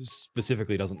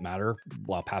specifically doesn't matter.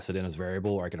 I'll pass it in as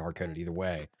variable, or I can hard code it either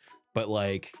way. But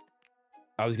like,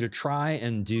 I was going to try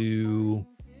and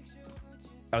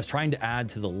I was trying to add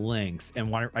to the length,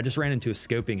 and I just ran into a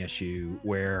scoping issue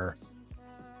where,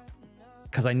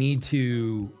 because I need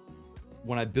to,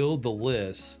 when I build the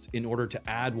list, in order to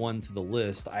add one to the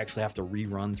list, I actually have to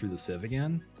rerun through the sieve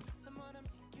again.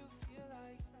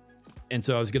 And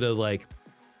so I was gonna like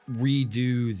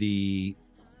redo the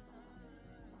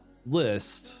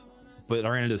list, but I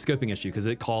ran into a scoping issue because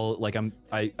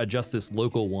I adjust this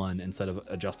local one instead of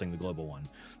adjusting the global one.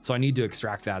 So I need to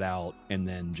extract that out and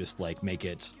then just like make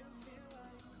it.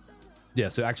 Yeah,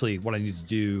 so actually what I need to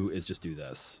do is just do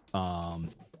this.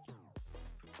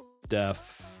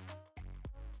 Def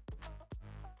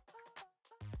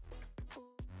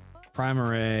prime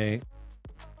array,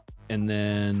 and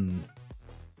then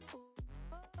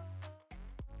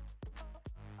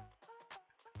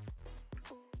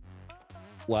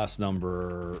last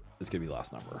number is gonna be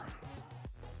last number.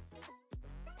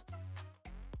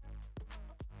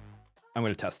 I'm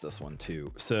gonna test this one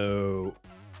too. So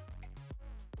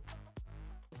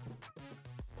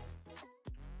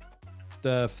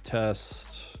def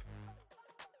test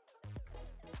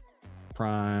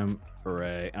prime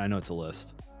array, and I know it's a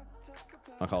list.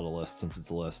 I'll call it a list since it's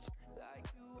a list.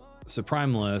 So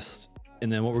prime list,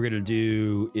 and then what we're gonna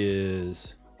do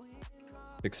is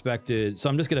expected. So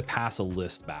I'm just gonna pass a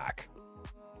list back.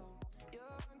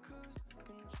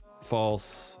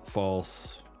 False,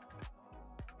 false,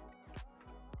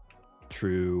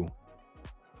 true,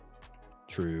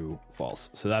 true, false.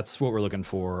 So that's what we're looking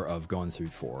for of going through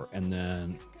for. And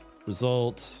then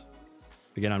result,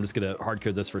 again, I'm just gonna hard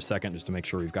code this for a second just to make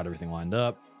sure we've got everything lined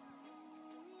up.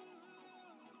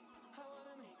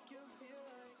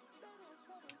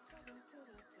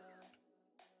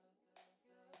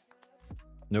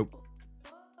 Nope.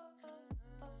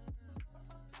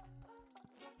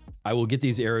 I will get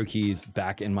these arrow keys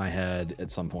back in my head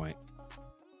at some point.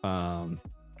 I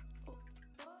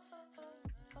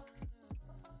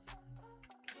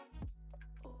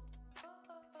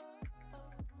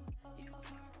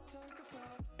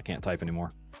can't type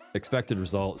anymore. Expected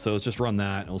result. So let's just run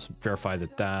that and we'll verify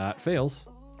that that fails.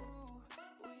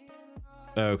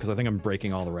 Oh, because I think I'm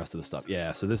breaking all the rest of the stuff.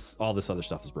 Yeah, so all this other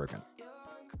stuff is broken.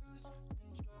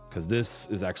 Because this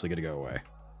is actually going to go away.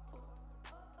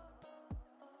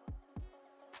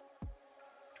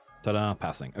 Ta-da,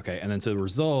 passing. Okay, and then so the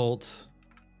result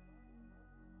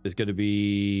is going to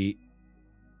be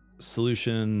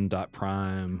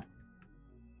solution.prime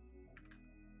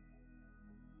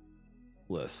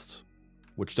list,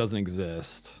 which doesn't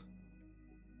exist.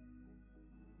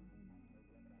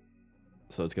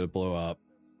 So it's going to blow up.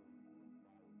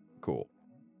 Cool.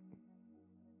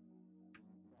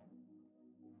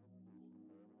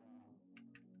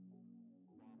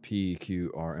 P,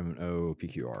 Q, R, M, and O, P,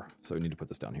 Q, R. So we need to put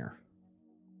this down here.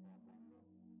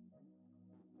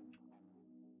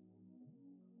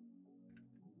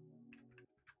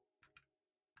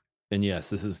 And yes,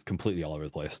 this is completely all over the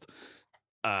place.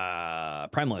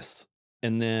 Prime list.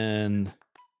 And then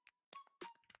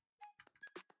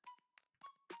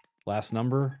last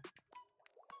number.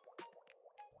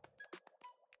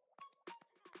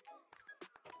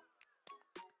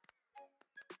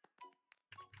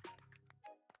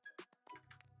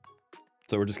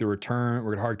 So we're just gonna return,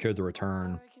 we're gonna hard code the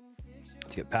return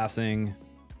to get passing.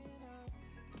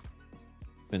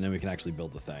 And then we can actually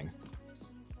build the thing.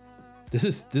 This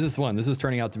is fun. This is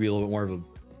turning out to be a little bit more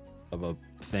of a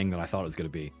thing than I thought it was gonna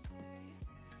be.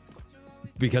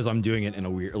 Because I'm doing it in a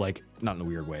weird, like, not in a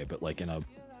weird way, but like in a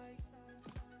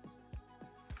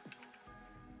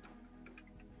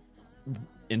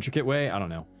intricate way. I don't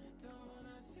know.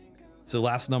 So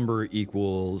last number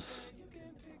equals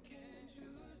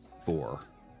 4,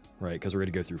 right? Because we're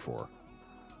going to go through 4.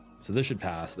 So this should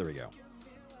pass. There we go.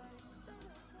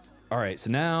 All right. So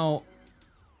now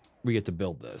we get to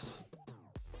build this.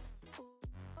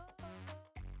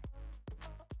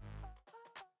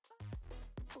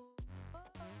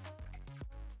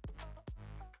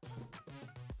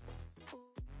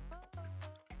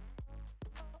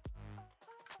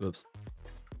 Oops.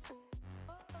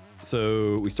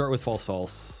 So we start with false,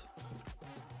 false.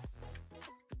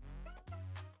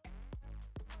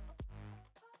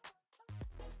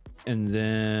 And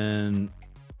then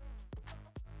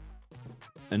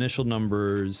initial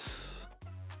numbers.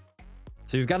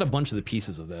 So you've got a bunch of the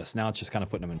pieces of this. Now it's just kind of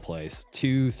putting them in place.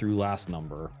 2 through last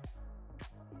number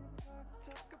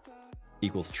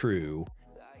equals true.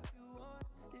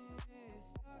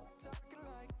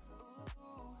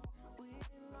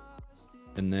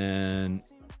 And then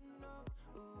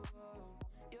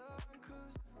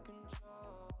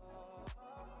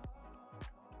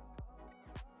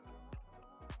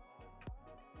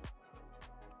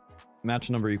match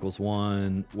number equals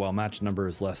 1, while match number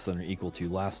is less than or equal to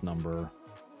last number.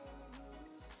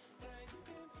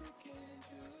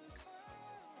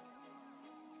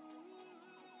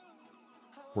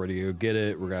 Where do you get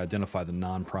it? We're gonna identify the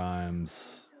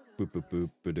non-primes. Boop, boop, boop,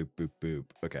 boop, boop, boop, boop.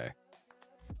 Okay.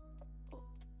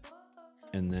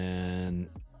 And then,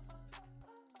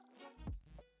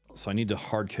 so I need to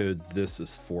hard code this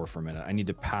as 4 for a minute. I need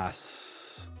to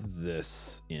pass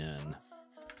this in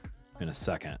a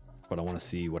second, but I want to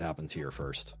see what happens here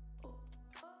first.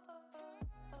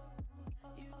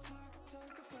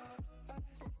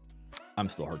 I'm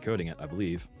still hard coding it, I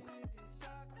believe.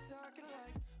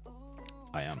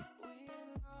 I am.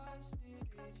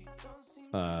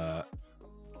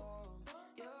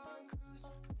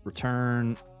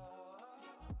 Return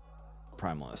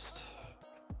prime list.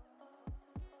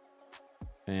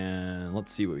 And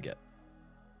let's see what we get.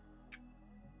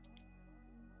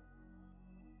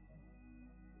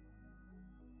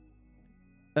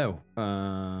 Oh,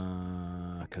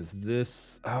 because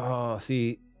this, oh,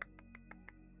 see.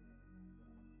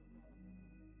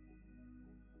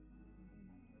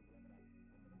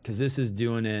 Because this is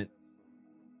doing it.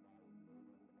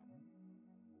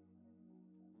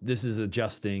 This is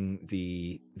adjusting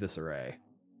this array.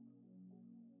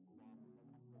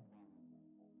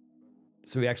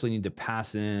 So we actually need to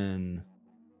pass in,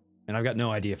 and I've got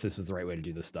no idea if this is the right way to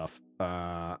do this stuff.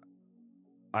 I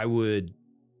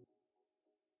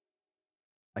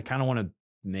kind of want to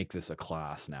make this a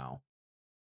class now.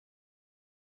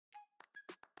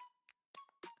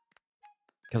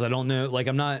 Because I don't know, like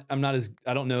I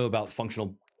don't know about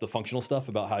the functional stuff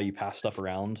about how you pass stuff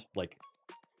around. Like,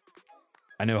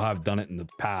 I know how I've done it in the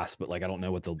past, but like I don't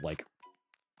know what the like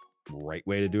right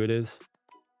way to do it is.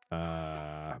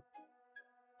 Because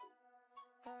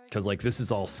like this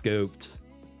is all scoped.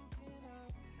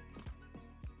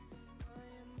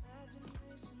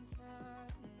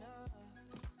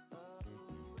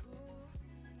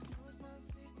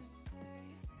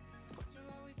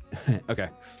 Okay.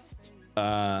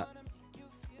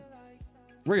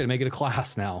 We're gonna make it a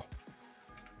class now.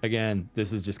 Again,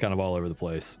 this is just kind of all over the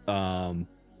place.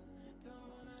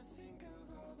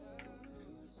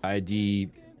 ID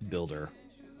builder,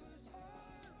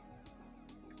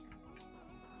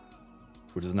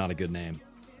 which is not a good name.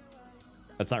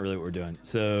 That's not really what we're doing.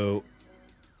 So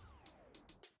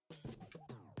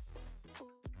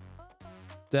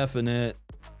definite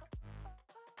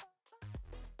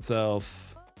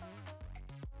self.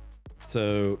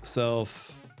 So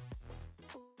self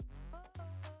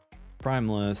prime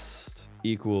list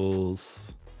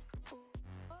equals.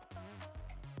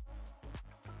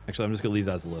 Actually, I'm just gonna leave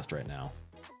that as a list right now.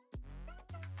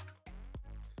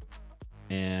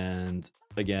 And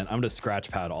again, I'm gonna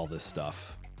scratch pad all this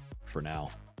stuff for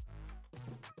now.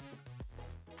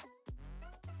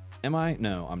 Am I?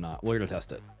 No, I'm not. We're gonna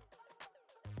test it.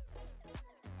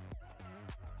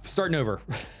 Starting over.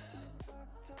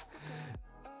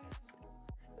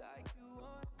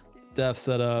 Def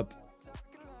setup.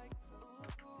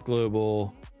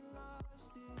 Global.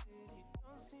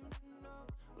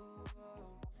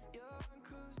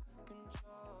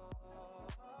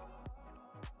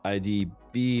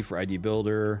 IDB for ID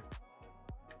builder.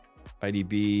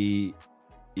 IDB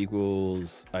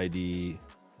equals ID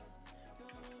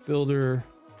builder.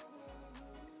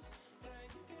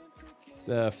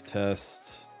 Def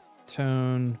test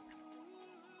tone.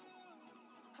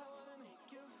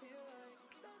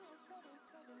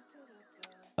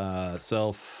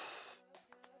 Self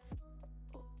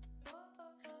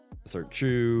assert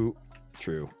true.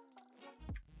 Do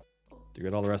you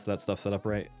get all the rest of that stuff set up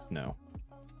right? No.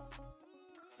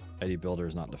 ID builder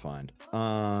is not defined.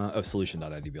 Oh,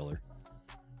 solution.id builder.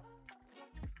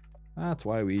 That's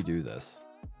why we do this.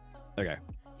 Okay.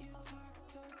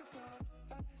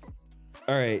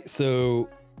 All right. So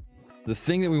the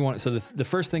thing that we want, so the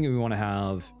first thing that we want to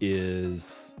have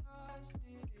is,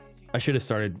 I should have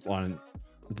started on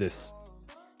this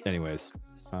anyways.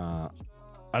 I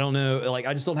don't know. Like,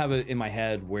 I just don't have it in my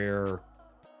head where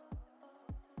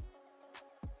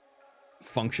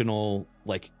functional,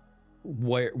 like,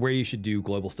 where you should do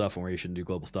global stuff and where you shouldn't do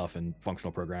global stuff and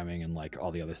functional programming and like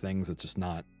all the other things. It's just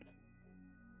not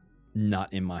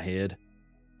in my head.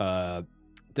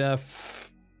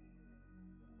 Def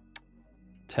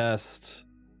test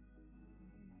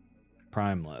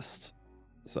prime list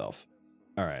self.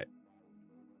 All right.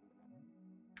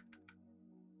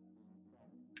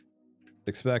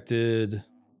 Expected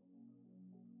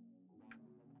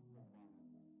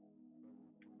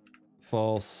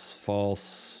false,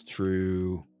 false,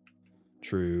 true,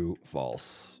 true,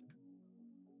 false.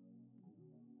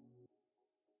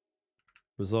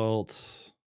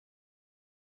 Result.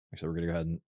 Actually, we're gonna go ahead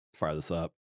and fire this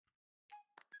up.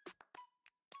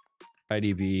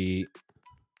 IDB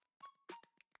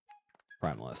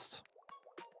prime list.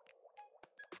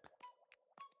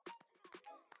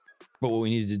 But what we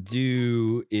need to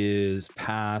do is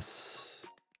pass.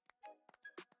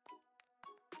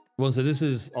 Well, so this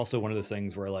is also one of those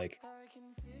things where, like,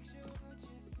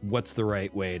 what's the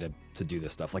right way to do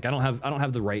this stuff? Like, I don't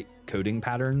have the right coding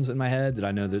patterns in my head that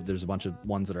I know that there's a bunch of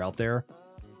ones that are out there.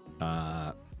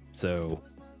 So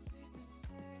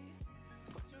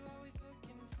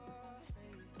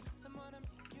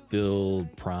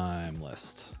build prime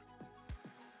list.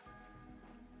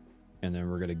 And then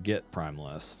we're going to get prime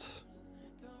list.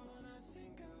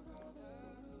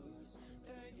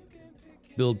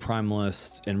 Build prime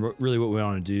list. And really what we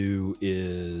want to do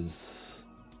is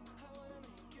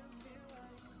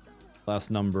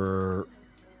last number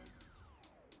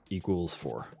equals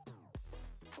 4.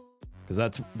 Because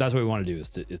that's what we want to do is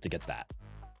to get that.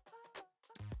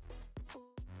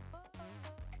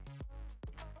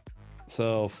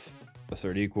 Self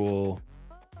assert equal.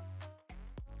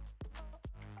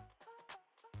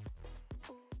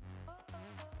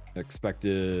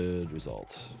 Expected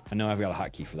result. I know I've got a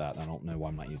hotkey for that. I don't know why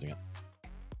I'm not using it.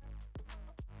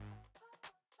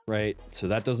 Right, so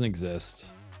that doesn't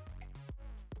exist.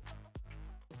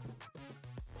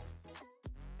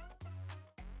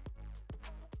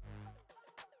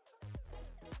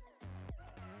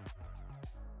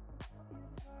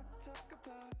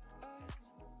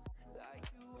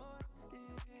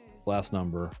 Last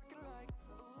number.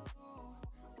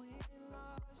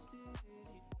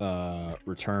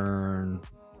 Return.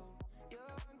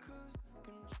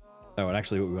 Oh, and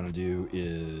actually what we want to do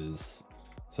is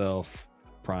self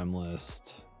prime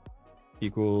list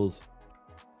equals,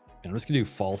 and I'm just gonna do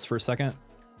false for a second.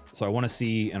 So I want to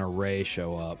see an array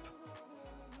show up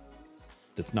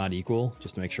that's not equal,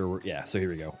 just to make sure we're, yeah, so here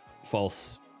we go.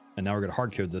 False. And now we're gonna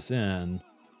hard code this in.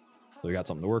 So we got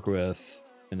something to work with,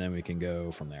 and then we can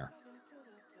go from there.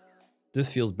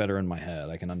 This feels better in my head.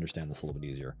 I can understand this a little bit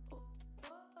easier.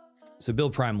 So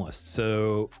build prime list.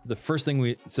 So the first thing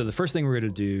we're going to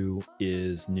do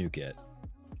is nuke it.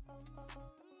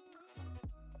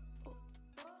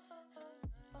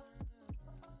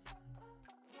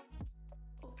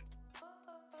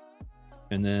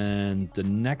 And then the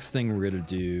next thing we're going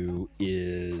to do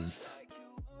is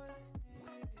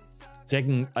I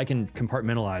can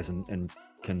compartmentalize and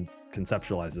can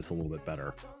conceptualize this a little bit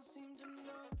better.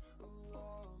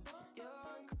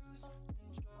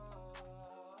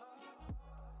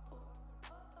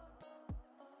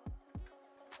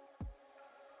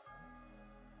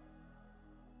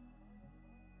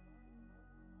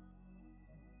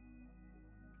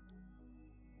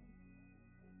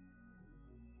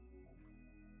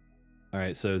 All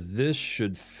right, so this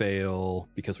should fail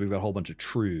because we've got a whole bunch of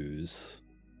trues.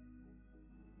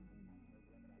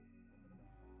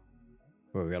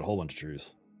 Oh, we got a whole bunch of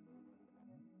trues.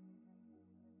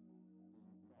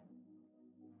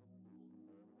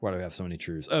 Why do we have so many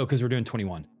trues? Oh, because we're doing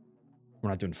 21. We're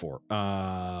not doing 4.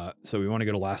 So we want to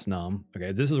go to last num.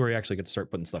 Okay, this is where you actually get to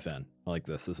start putting stuff in. I like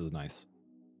this. This is nice.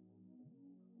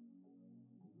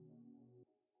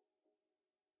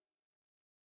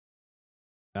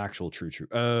 Actual true.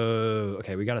 Oh,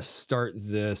 okay. We got to start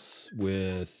this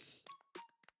with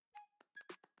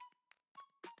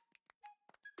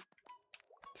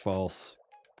false.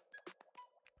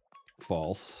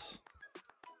 False.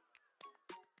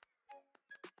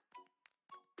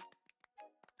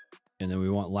 And then we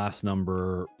want last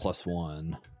number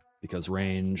 +1 because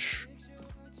range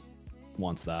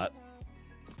wants that.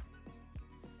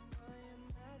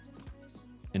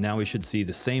 And now we should see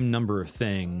the same number of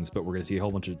things, but we're going to see a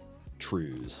whole bunch of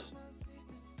trues.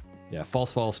 Yeah,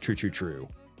 false, false, true, true, true.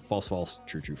 False, false,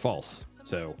 true, true, false.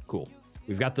 So, cool.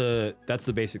 We've got that's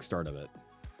the basic start of it.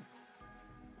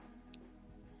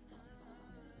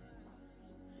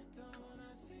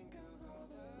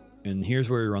 And here's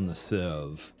where we run the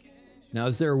sieve. Now,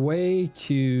 is there a way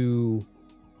to...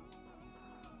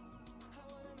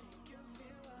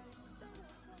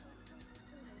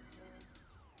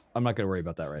 I'm not going to worry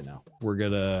about that right now. We're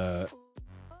going to...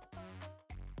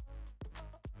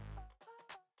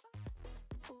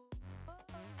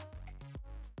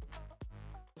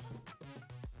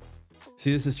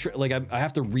 See, this is like I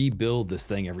have to rebuild this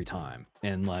thing every time.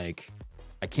 And like,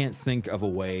 I can't think of a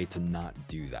way to not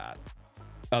do that.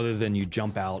 Other than you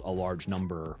jump out a large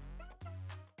number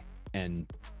and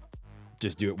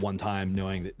just do it one time,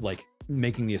 knowing that, like,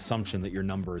 making the assumption that your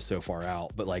number is so far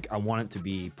out. But like, I want it to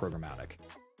be programmatic.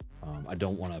 I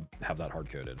don't want to have that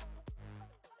hard-coded.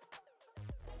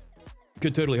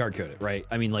 Could totally hard-code it, right?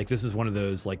 I mean, like, this is one of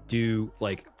those, like, if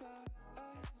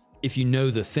you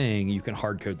know the thing, you can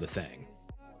hard-code the thing.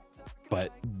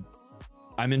 But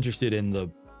I'm interested in the,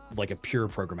 like, a pure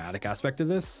programmatic aspect of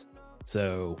this.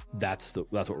 So that's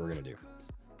what we're going to do.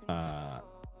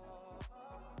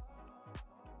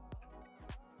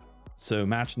 So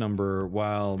match number,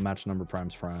 while match number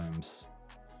primes,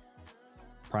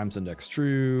 primes index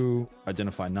true,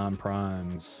 identify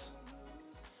non-primes.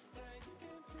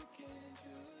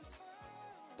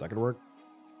 Is that gonna work?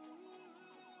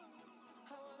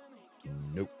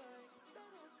 Nope.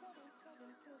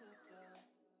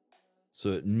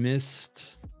 So it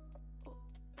missed.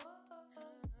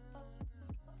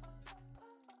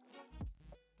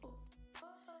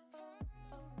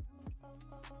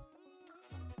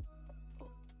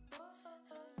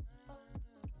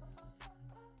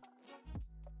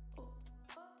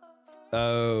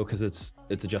 Oh, because it's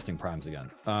adjusting primes again.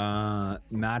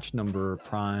 Match number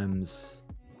primes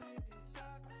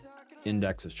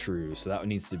index is true, so that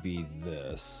needs to be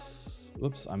this.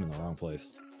 Whoops, I'm in the wrong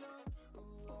place.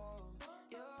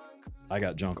 I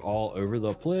got junk all over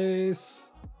the place.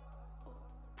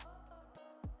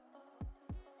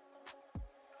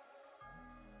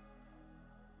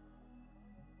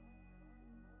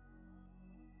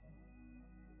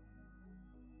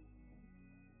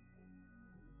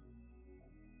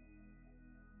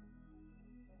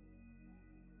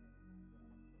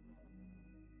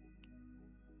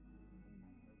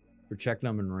 For check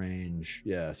num and range.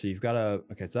 Yeah, so you've got to,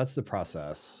 okay, so that's the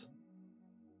process.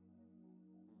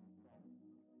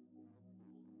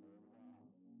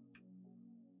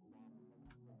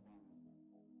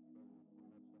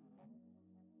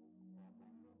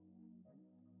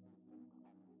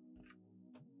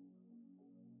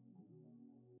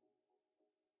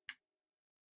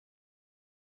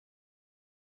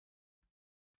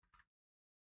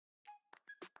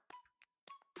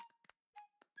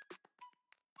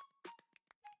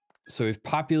 So we've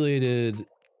populated.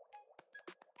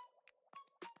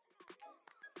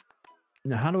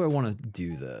 Now, how do I want to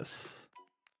do this?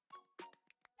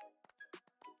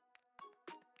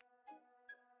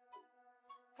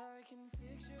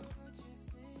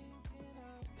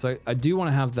 So I do want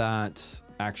to have that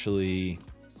actually.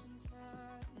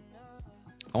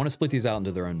 I want to split these out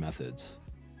into their own methods.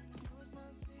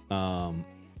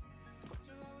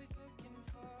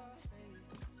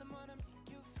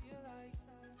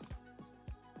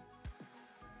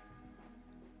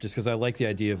 Just because I like the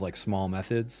idea of like small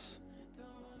methods.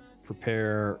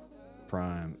 Prepare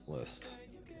prime list.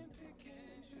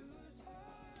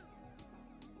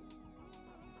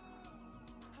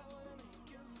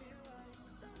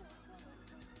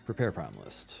 Prepare prime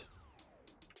list.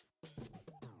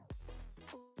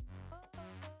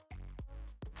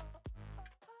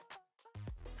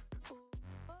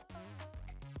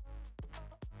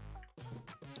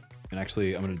 And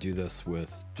actually, I'm going to do this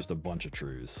with just a bunch of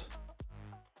trues.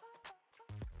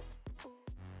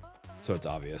 So it's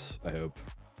obvious, I hope.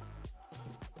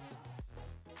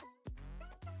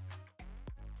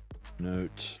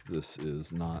 Note, this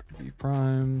is not the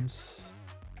primes.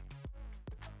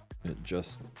 It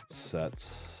just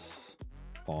sets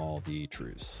all the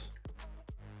trues.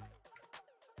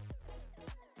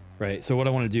 Right, so what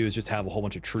I want to do is just have a whole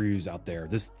bunch of trues out there.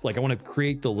 This, like, I want to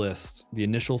create the list, the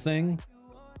initial thing,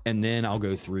 and then I'll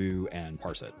go through and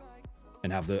parse it.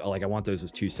 And have the, like, I want those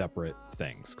as two separate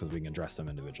things because we can address them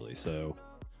individually. So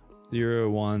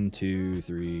 0, 1, 2,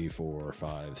 3, 4,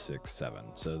 5, 6, 7.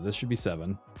 So this should be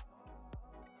 7.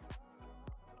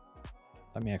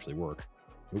 That may actually work.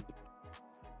 Oop.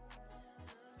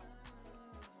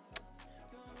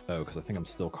 Oh, because I think I'm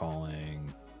still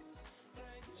calling.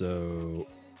 So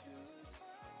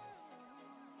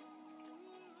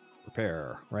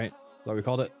prepare, right? Is that what we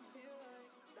called it?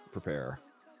 Prepare.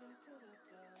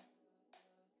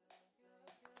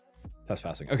 Test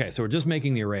passing. Okay, so we're just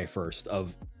making the array first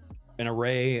of an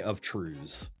array of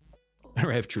truths. An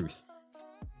array of truth.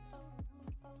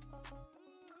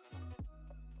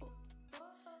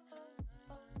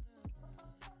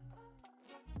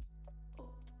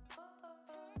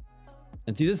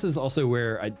 And see, this is also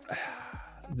where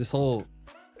this whole,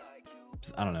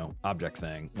 I don't know, object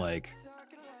thing, like,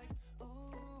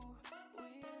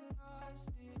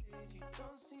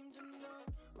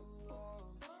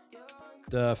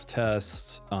 def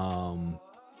test, find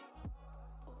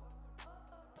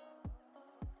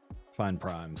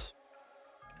primes.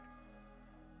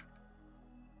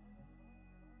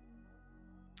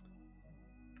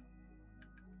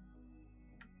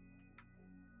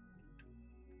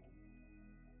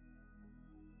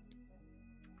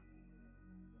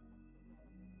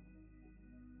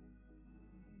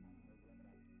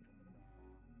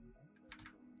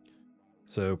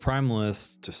 So prime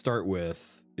list to start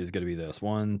with is going to be this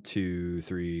 1, 2,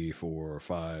 3, 4,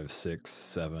 5, 6,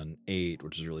 7, 8,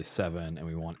 which is really 7, and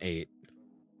we want 8.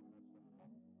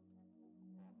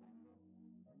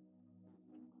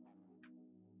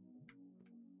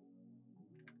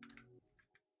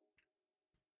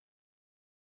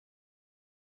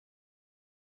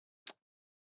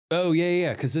 Oh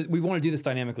yeah, because we want to do this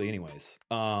dynamically anyways.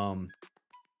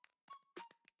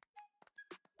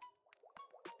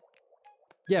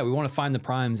 Yeah, we want to find the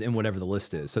primes in whatever the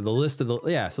list is. So the list of the,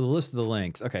 yeah, so the list of the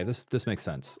length. Okay, this makes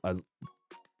sense.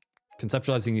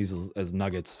 Conceptualizing these as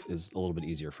nuggets is a little bit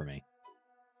easier for me.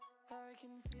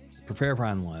 Prepare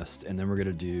prime list, and then we're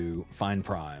gonna do find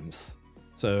primes.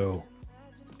 So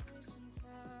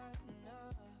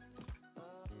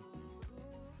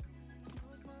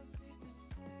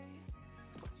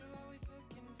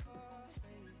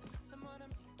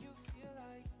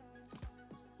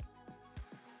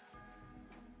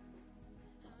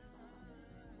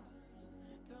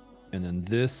and then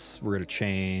this we're going to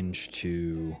change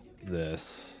to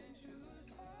this.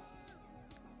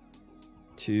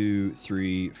 2,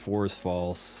 3, 4 is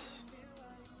false.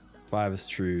 5 is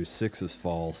true. 6 is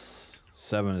false.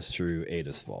 7 is true. 8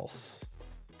 is false.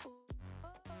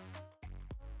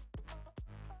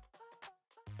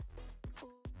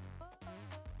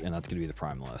 And that's going to be the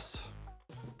prime list.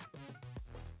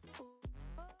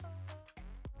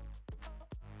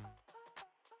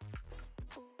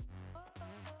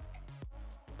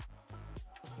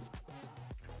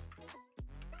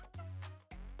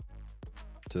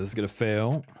 So this is going to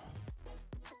fail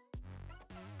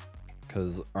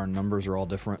because our numbers are all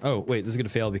different. Oh, wait, this is going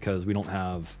to fail because we don't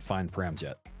have find params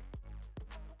yet.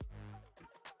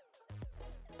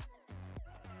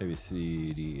 A, B,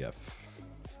 C, D, F.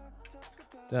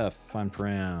 Def, find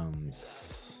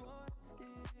params.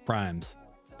 Primes.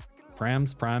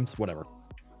 Primes, whatever.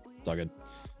 It's all good.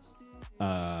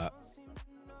 We're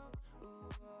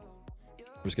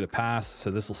just going to pass.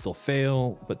 So this will still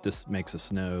fail, but this makes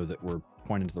us know that we're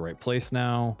pointing to the right place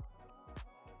now.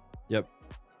 Yep.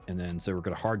 And then so we're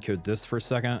going to hard code this for a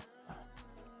second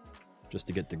just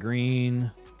to get to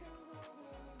green.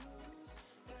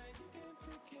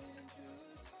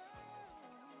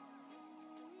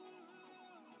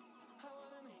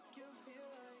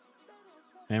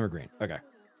 And we're green. Okay.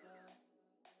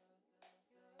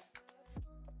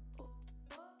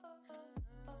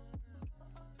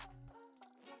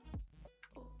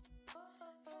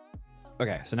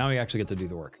 Okay, so now we actually get to do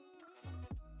the work.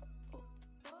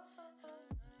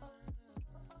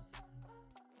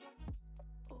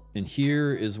 And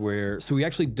here is where, so we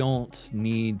actually don't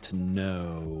need to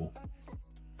know.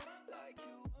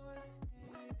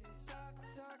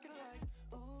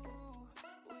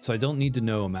 So I don't need to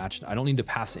know a match. I don't need to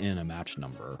pass in a match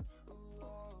number.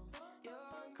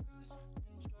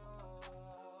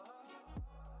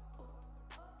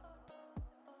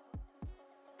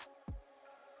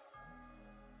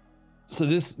 So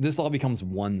this all becomes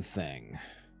one thing.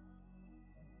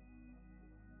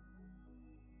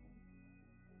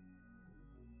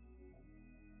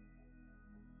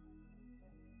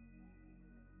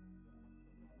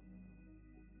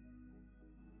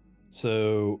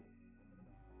 So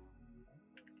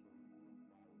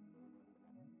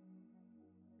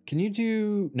can you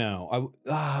do, no,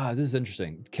 this is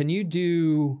interesting. Can you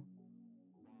do,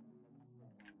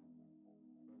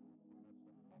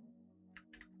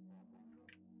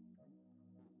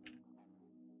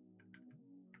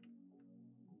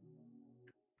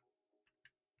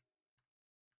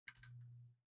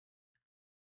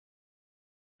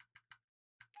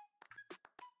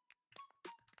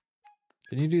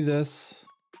 can you do this?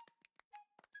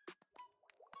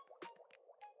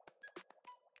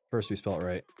 First we spell it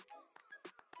right.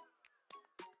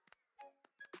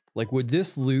 Like, would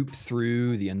this loop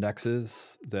through the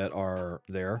indexes that are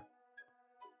there?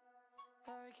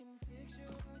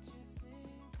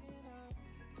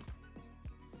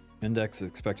 Index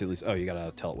expected at least, oh, you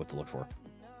gotta tell it what to look for.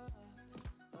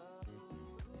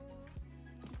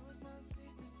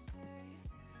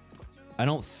 I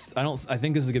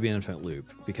think this is gonna be an infinite loop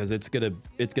because it's gonna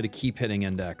keep hitting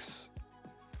index.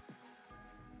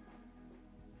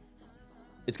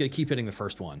 It's gonna keep hitting the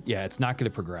first one. Yeah, it's not gonna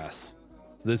progress.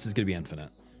 So this is gonna be infinite.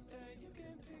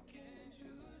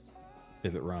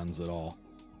 If it runs at all.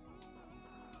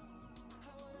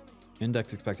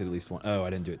 Index expected at least one. Oh, I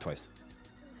didn't do it twice.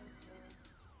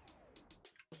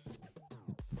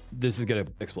 This is gonna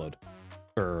explode.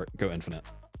 Or go infinite.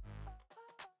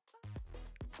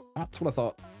 That's what I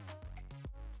thought.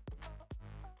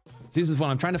 See, this is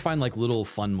fun. I'm trying to find like little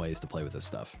fun ways to play with this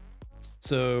stuff.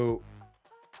 So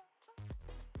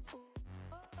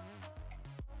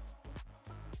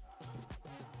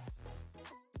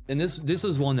and this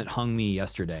was one that hung me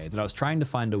yesterday, that I was trying to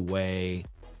find a way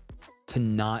to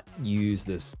not use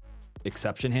this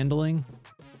exception handling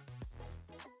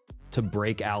to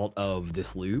break out of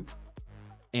this loop.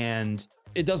 And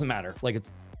it doesn't matter. Like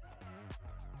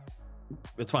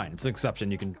it's fine. It's an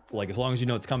exception. You can, like, as long as you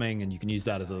know it's coming and you can use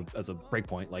that as a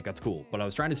breakpoint, like that's cool. But I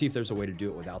was trying to see if there's a way to do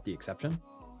it without the exception.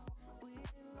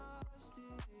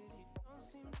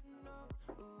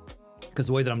 Because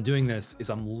the way that I'm doing this is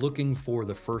I'm looking for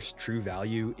the first true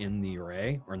value in the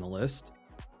array or in the list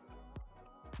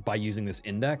by using this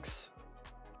index.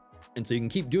 And so you can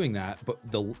keep doing that, but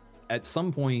at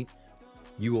some point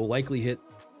you will likely hit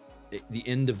the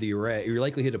end of the array. You're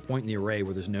likely hit a point in the array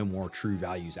where there's no more true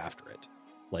values after it.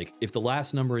 Like if the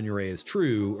last number in your array is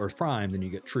true or is prime, then you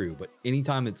get true. But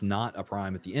anytime it's not a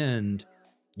prime at the end,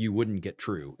 you wouldn't get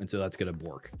true. And so that's going to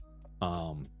bork.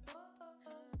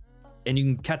 And you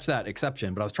can catch that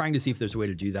exception, but I was trying to see if there's a way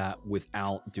to do that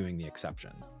without doing the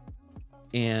exception.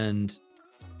 And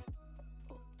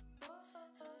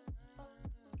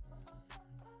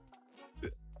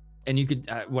you could,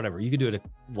 whatever, you could do it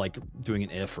like doing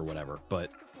an if or whatever, but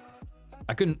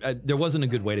I couldn't, there wasn't a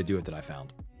good way to do it that I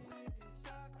found.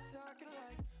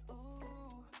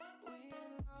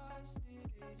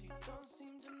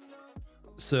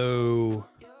 So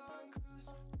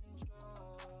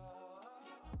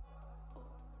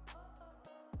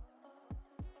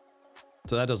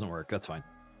that doesn't work. That's fine.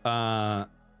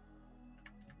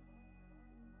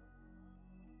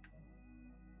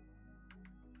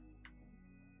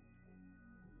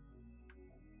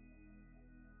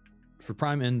 For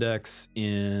prime index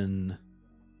in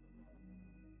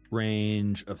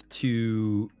range of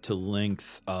 2 to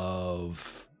length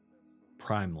of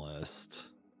prime list.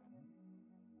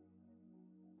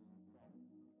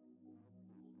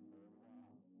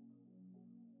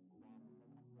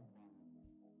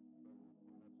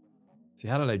 See,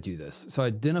 how did I do this? So I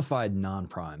identified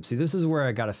non-prime. See, this is where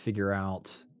I got to figure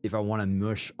out if I want to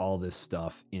mush all this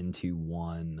stuff into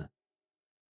one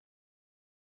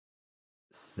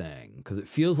thing, because it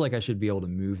feels like I should be able to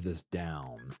move this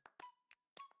down.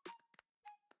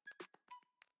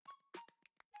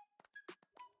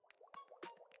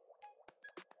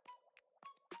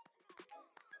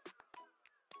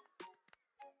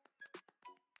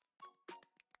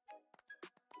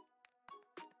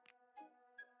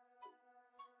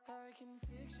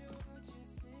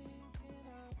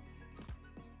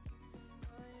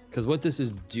 Because what this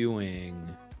is doing,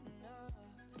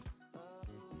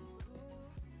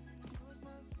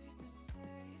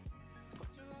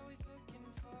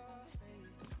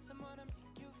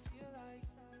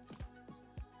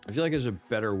 I feel like there's a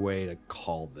better way to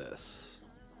call this.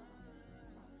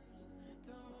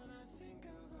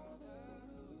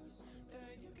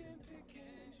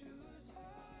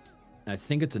 I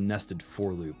think it's a nested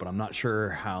for loop, but I'm not sure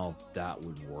how that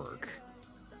would work.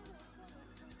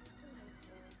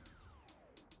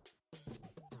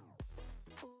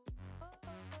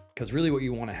 Because really what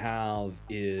you want to have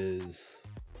is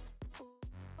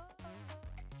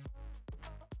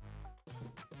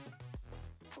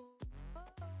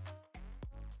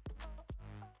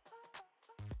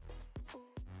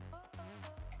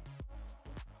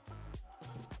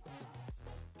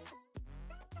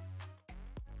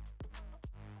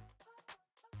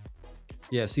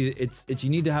yeah, see, it's you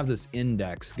need to have this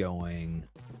index going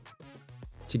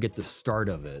to get the start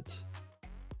of it.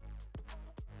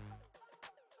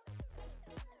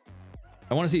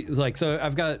 I want to see, like, so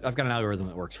I've got an algorithm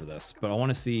that works for this, but I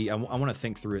want to see, I want to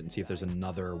think through it and see if there's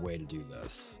another way to do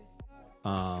this.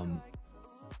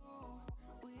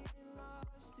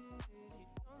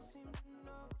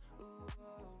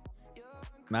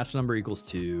 Match number equals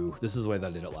 2. This is the way that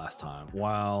I did it last time.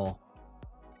 While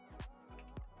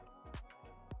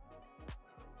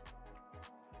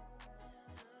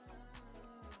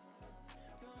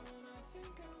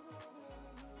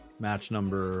match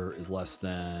number is less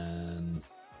than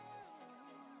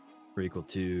or equal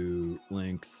to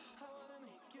length.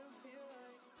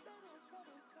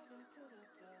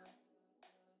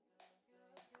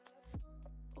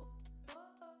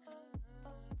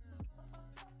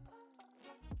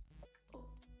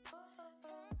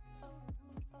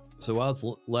 So while it's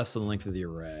less than the length of the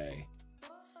array,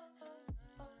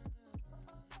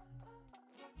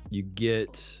 you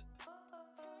get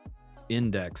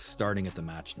index starting at the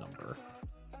match number.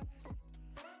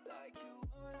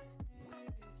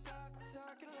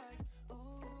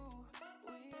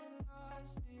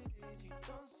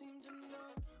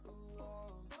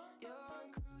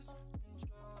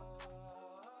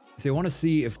 So I want to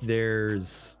see if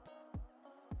there's,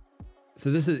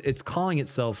 so this is, it's calling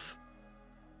itself,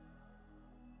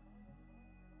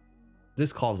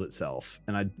 this calls itself,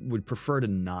 and I would prefer to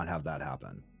not have that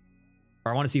happen.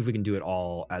 Or I want to see if we can do it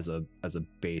all as a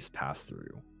base pass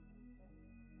through.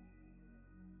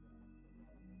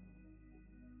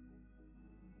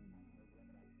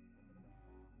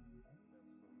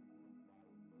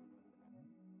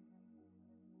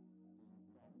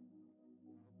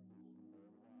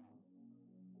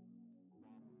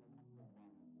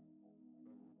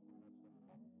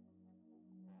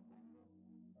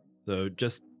 So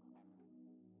just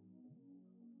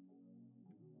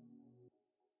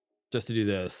to do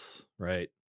this, right?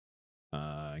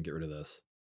 And get rid of this.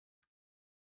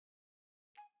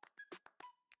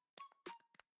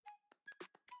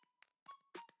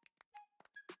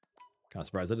 Kind of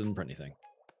surprised I didn't print anything.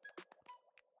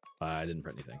 I didn't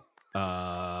print anything.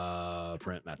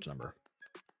 Print match number.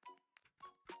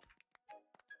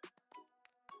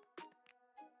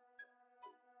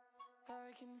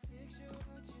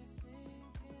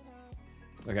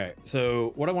 Okay,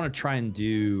 so what I want to try and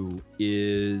do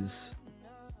is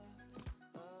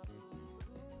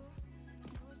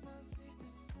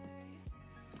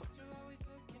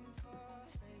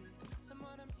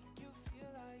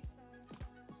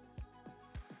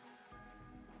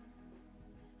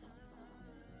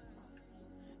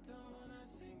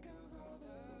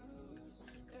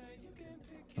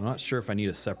I'm not sure if I need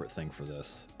a separate thing for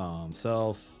this.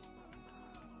 Self,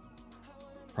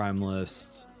 prime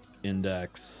list,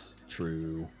 index,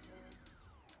 true,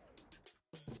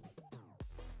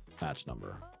 match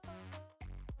number.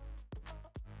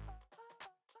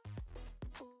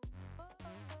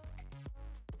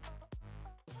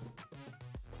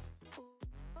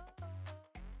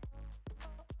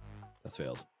 That's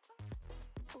failed.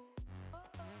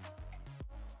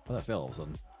 Oh, that failed all of a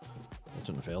sudden. That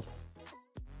shouldn't have failed.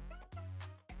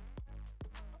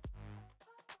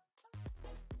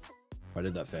 Why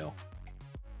did that fail?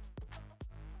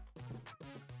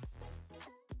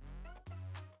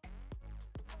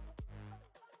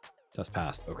 Test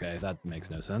passed. Okay, that makes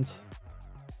no sense.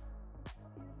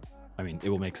 I mean, it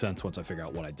will make sense once I figure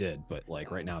out what I did, but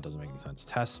like right now it doesn't make any sense.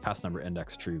 Test, pass number,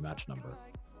 index, true, match number.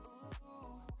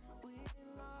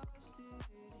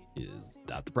 Is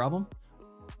that the problem?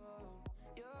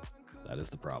 That is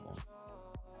the problem.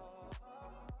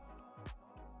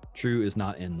 True is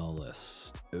not in the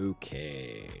list.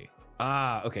 Okay.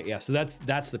 Ah, okay, yeah. So that's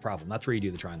the problem. That's where you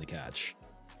do the try and the catch.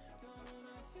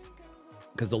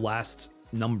 Because the last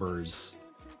numbers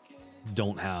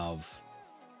don't have.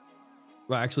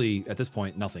 Well, actually, at this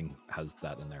point, nothing has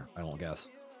that in there. I don't guess.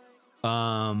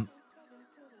 I'm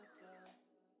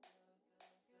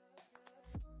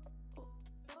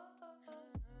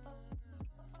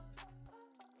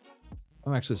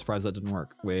actually surprised that didn't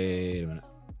work. Wait a minute.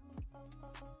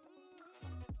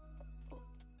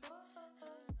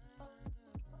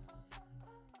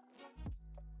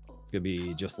 It's gonna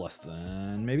be just less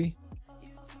than, maybe?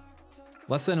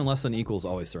 Less than and less than equals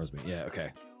always throws me. Yeah,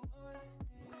 okay.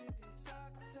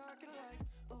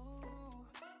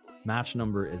 Match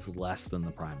number is less than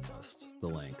the prime list, the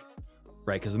length.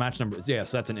 Right, because the match number is, yeah,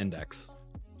 so that's an index.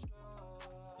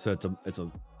 So it's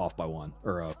a off by one,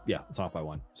 or yeah, it's off by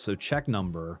one. So check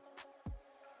number.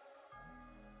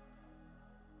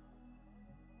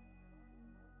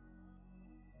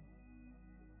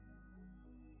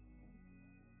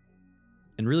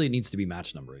 And really it needs to be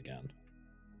match number again.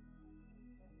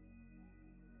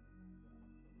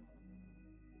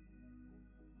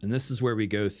 And this is where we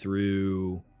go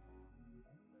through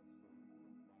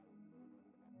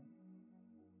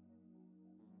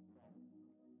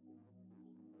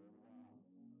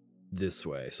this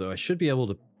way. So I should be able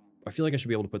to, I feel like I should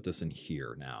be able to put this in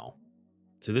here now.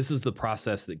 So this is the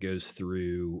process that goes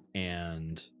through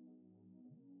and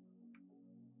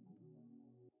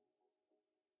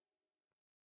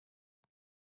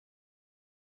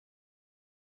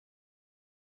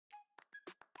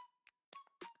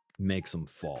makes them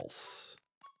false.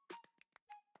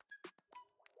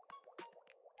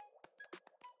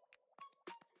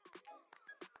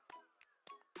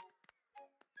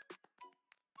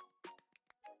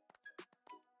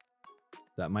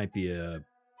 That might be a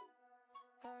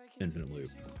infinite loop.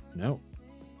 No.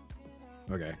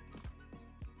 Okay.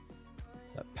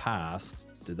 That passed.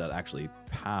 Did that actually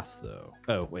pass though?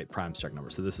 Oh, wait, prime's check number.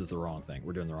 So this is the wrong thing.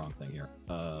 We're doing the wrong thing here.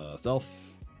 Self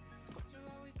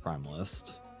prime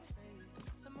list.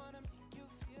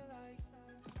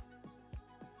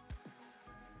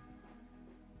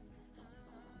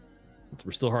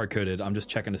 We're still hard coded. I'm just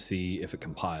checking to see if it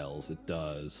compiles. It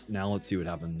does. Now let's see what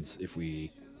happens if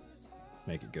we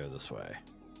make it go this way.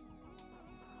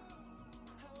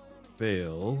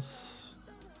 Fails.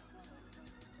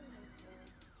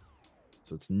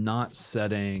 So it's not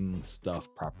setting stuff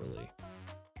properly.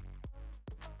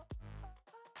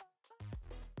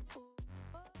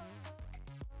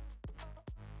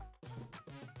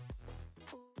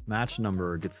 Match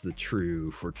number gets the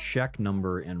true for check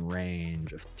number in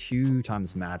range of 2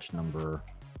 times match number.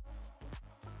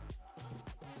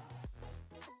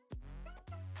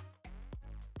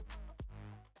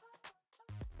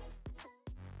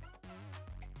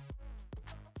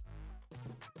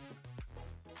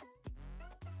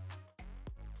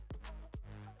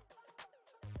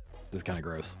 This is kind of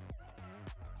gross.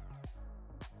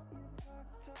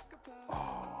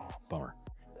 Oh, bummer.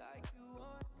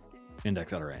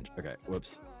 Index out of range. Okay,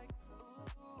 whoops.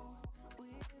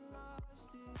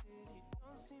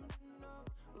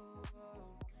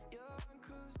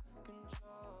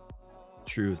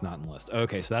 True is not in the list.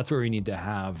 Okay, so that's where we need to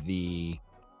have the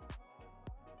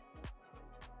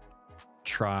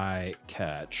try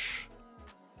catch.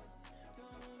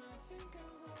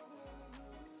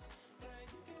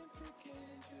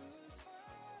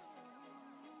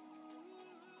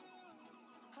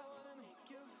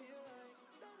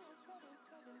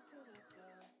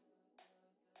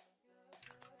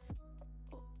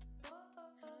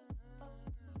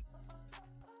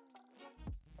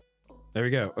 There we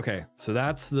go. Okay, so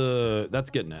that's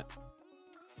getting it.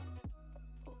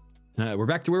 We're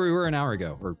back to where we were an hour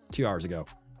ago, or 2 hours ago.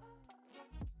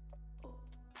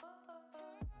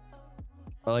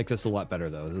 I like this a lot better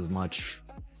though. This is much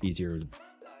easier to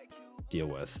deal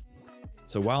with.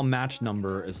 So while match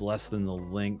number is less than the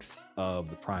length of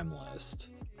the prime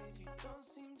list,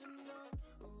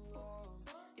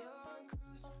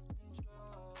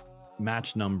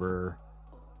 match number.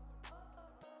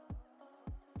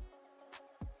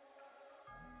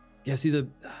 Yeah, see, the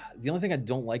only thing I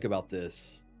don't like about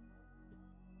this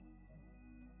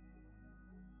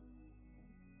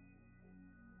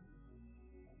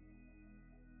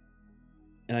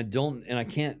and I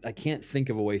can't think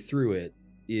of a way through it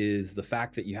is the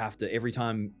fact that you have to every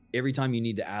time you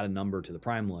need to add a number to the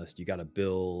prime list, you got to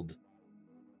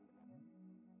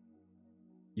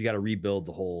rebuild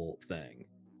the whole thing.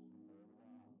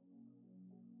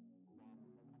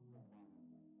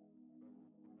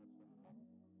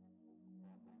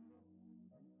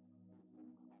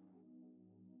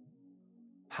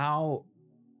 How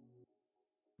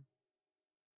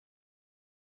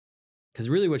because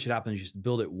really what should happen is you just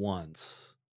build it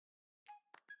once.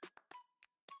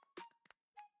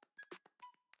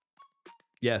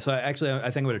 Yeah, so I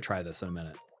think I'm going to try this in a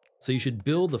minute. So you should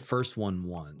build the first one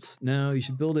once. No, you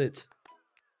should build it.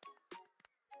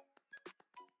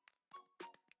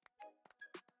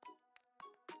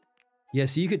 Yeah,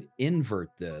 so you could invert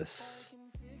this.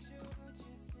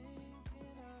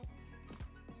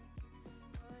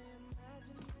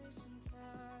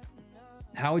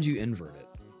 How would you invert it?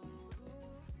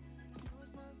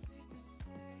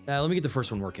 Let me get the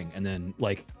first one working, and then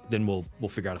we'll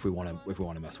figure out if we want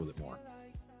to mess with it more.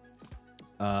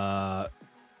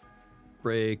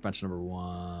 Break match number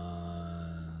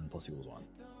 1 plus equals 1.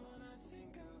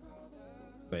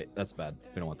 Wait, that's bad.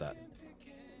 We don't want that.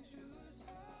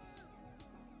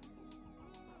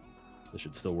 This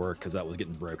should still work because that was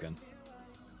getting broken.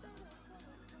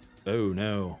 Oh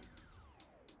no.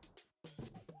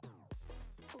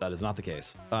 That is not the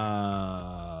case.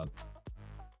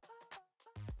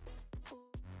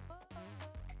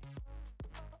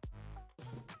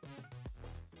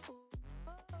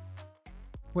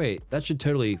 Wait, that should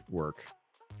totally work.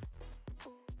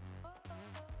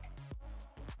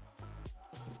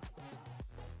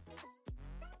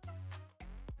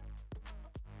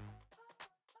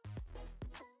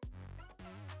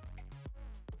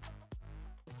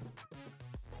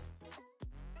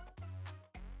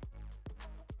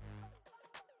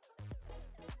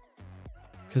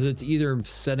 Because it's either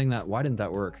setting that. Why didn't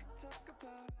that work?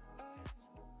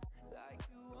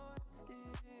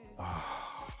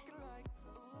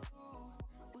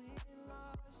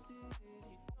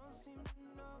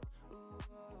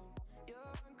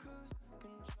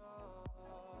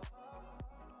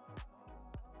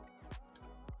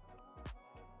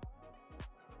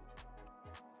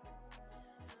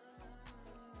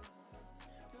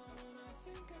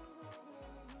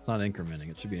 It's not incrementing.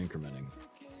 It should be incrementing.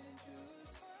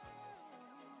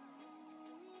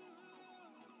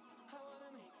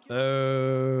 Oh,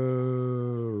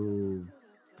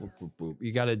 boop, boop, boop.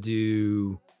 You got to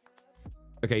do.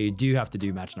 Okay, you do have to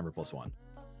do match number +1.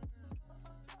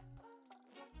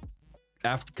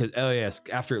 After, because oh yes,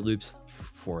 after it loops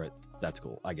for it. That's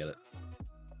cool. I get it.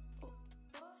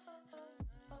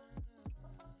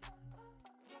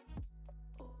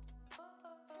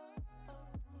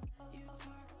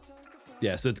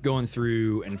 Yeah, so it's going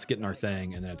through and it's getting our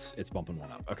thing, and then it's bumping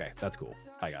one up. Okay, that's cool.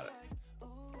 I got it.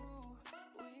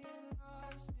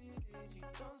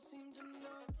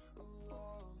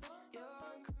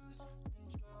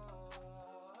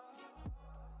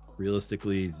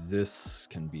 Realistically, this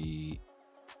can be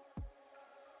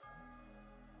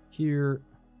here.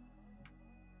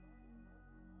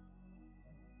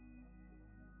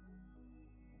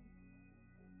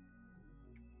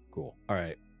 Cool. All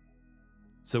right.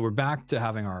 So we're back to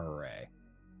having our array.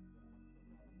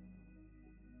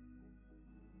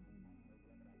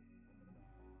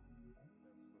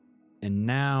 And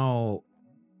now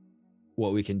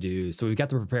what we can do, so we've got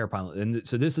the prepare pilot, and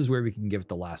so this is where we can give it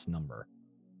the last number.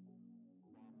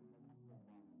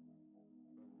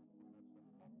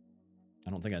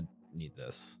 I don't think I need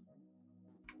this.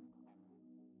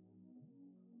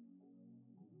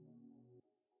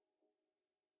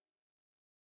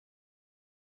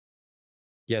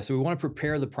 Yeah, so we want to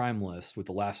prepare the prime list with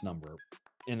the last number,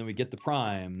 and then we get the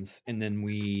primes, and then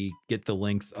we get the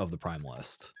length of the prime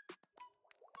list.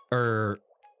 Or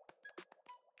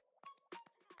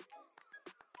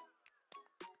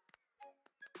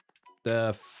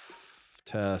def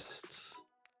test.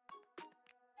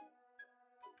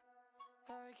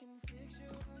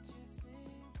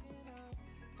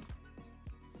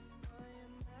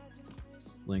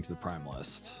 Length of the prime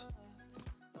list.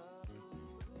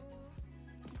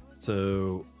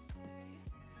 So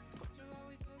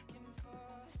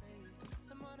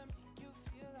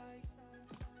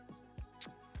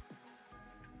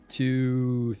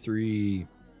two, 3,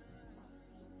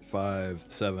 5,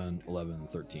 7, 11,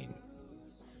 13.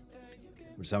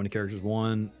 Which is how many characters?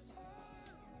 1,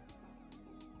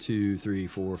 2, 3,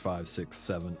 4, 5, 6,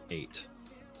 7, 8.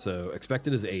 So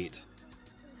expected is 8.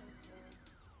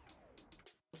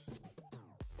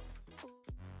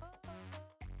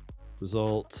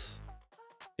 Results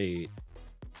 8.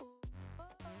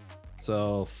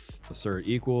 Self assert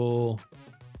equal.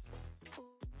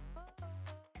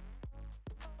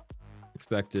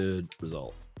 Expected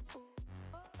result.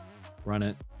 Run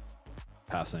it.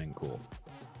 Passing. Cool.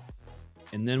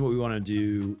 And then what we want to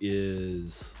do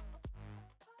is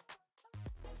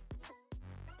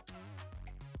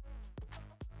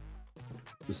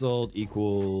result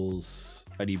equals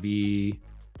IDB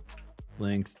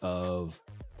length of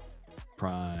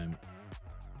prime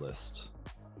list.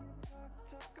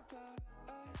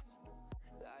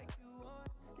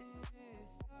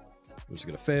 We're just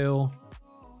gonna fail.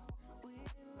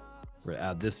 We're gonna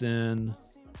add this in.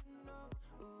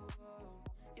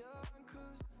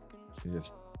 We have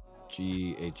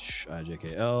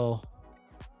GHIJKL.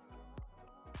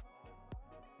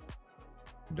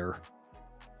 Dir.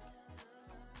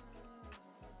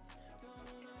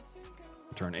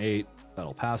 Return 8.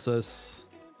 That'll pass us.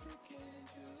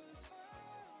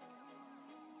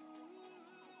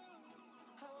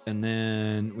 And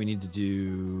then we need to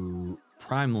do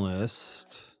prime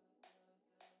list.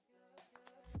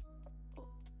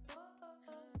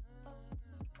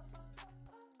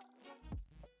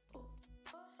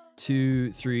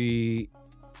 Two, three,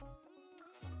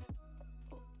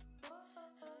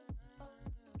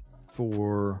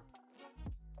 four,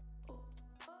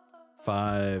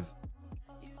 5,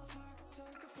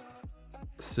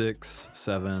 6,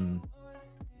 7.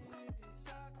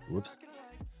 Whoops.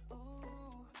 I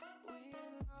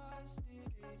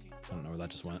don't know where that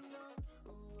just went.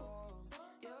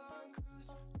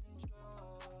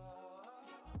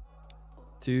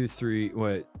 Two, three,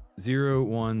 wait. 0,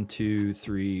 1, 2,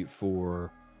 3,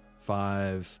 4,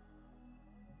 5,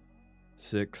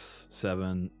 6,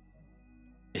 7,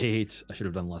 8. I should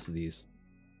have done less of these.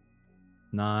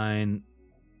 9,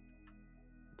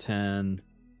 10,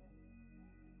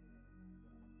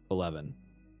 11,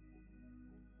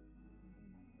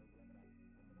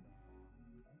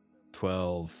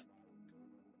 12,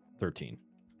 13.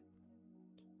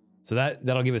 So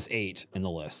that'll give us 8 in the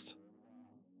list.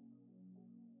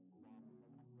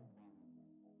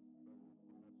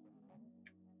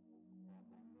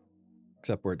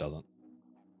 Except where it doesn't.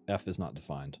 F is not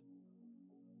defined.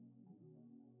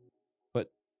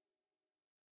 But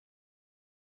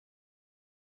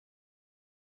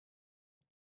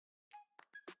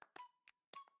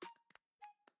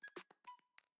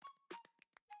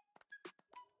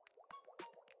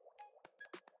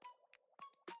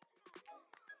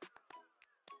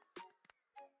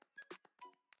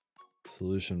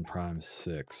solution prime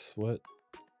 6. What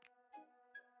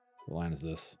line is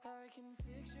this?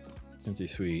 Empty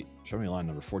suite. Show me line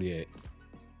number 48.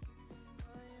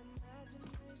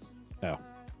 Oh.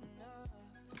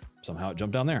 Somehow it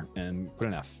jumped down there and put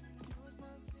an F.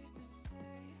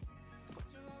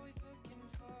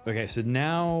 Okay, so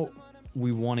now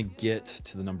we want to get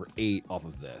to the number 8 off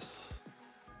of this.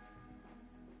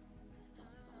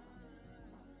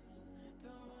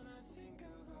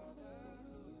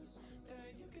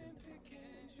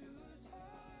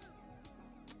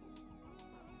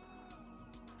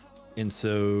 And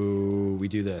so we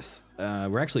do this.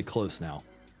 We're actually close now.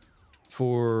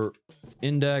 For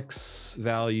index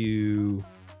value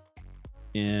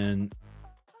in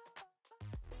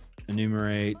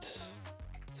enumerate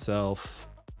self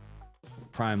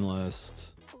prime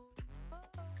list,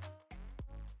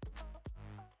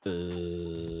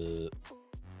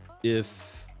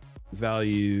 if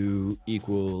value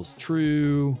equals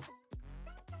true,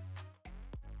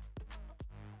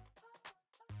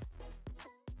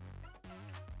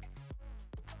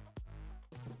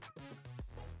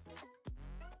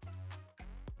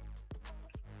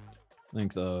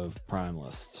 length of prime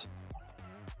list.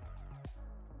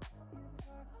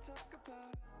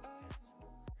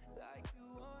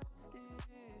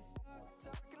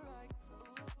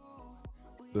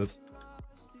 Oops.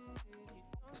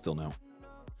 Still no.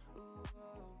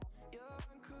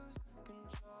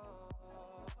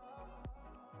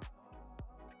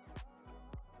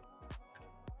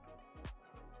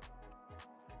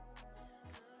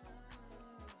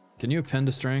 Can you append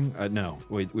a string? No,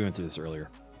 wait, we went through this earlier.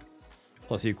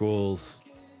 Plus equals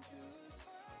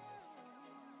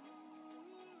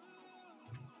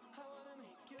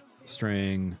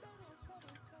string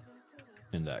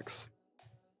index.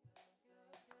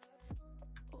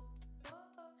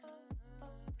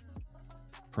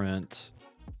 Print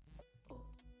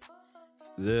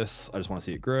this. I just want to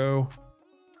see it grow.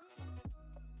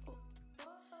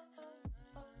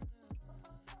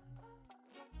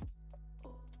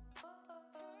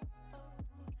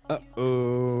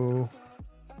 Uh-oh.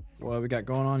 What we got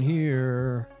going on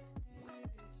here?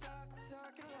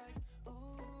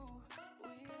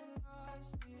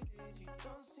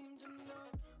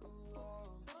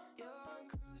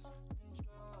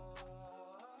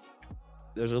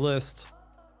 There's a list.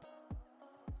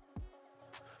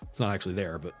 It's not actually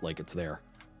there, but like it's there.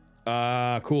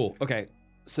 Cool. Okay.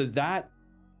 So that's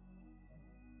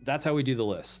how we do the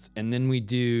list. And then we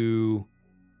do,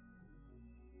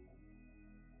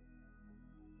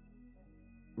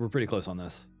 we're pretty close on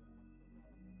this.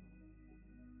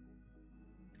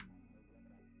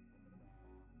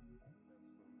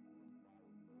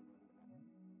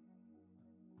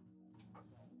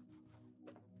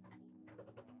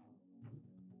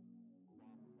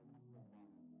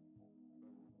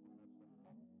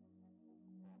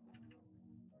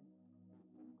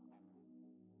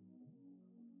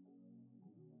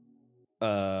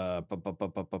 So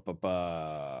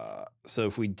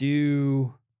if we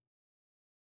do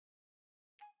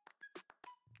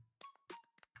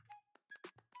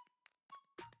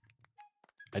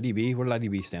IDB, what did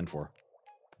IDB stand for?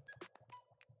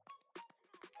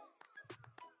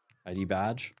 ID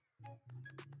badge?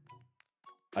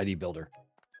 ID builder.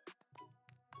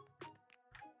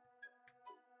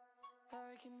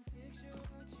 I can picture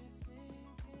what you're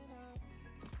thinking of.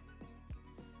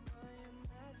 My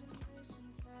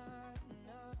imagination's not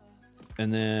enough.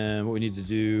 And then what we need to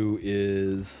do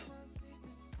is Not safe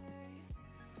to say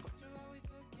what you're always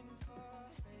looking for.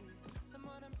 Hey,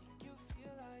 someone to make you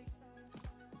feel like.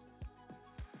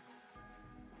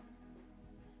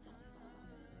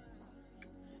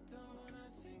 Don't wanna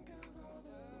think of all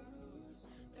the who's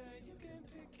that you can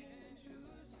pick and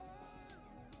choose for.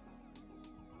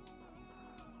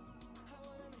 I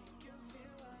wanna make you feel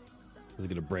like. I was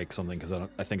gonna break something because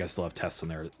I think I still have tests in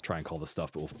there to try and call this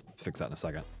stuff, but we'll fix that in a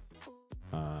second.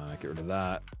 Get rid of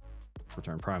that.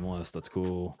 Return prime list. That's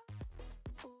cool.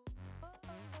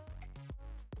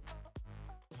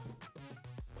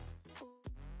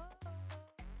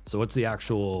 So what's the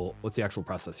actual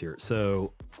process here?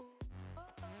 So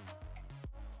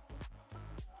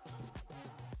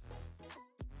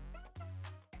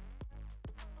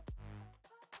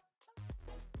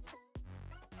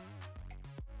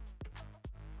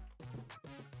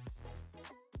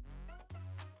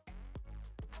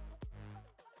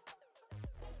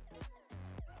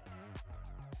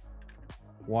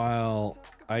while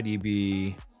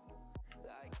IDB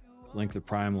length of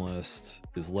prime list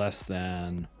is less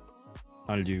than, I'm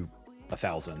gonna do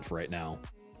 1,000 for right now.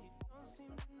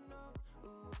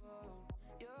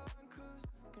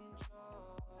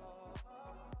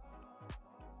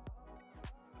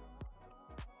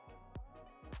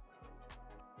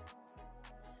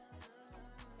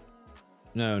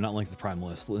 No, not length of prime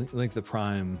list. Length of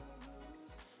prime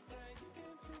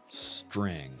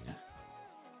string.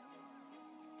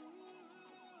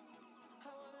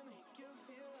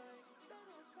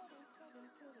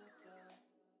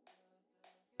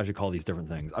 I should call these different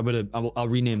things. I'll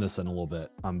rename this in a little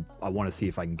bit. I want to see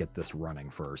if I can get this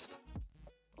running first.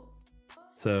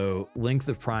 So length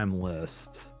of prime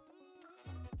list,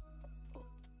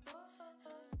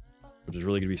 which is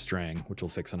really going to be string, which we'll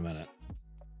fix in a minute.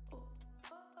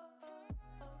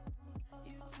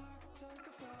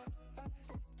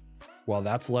 While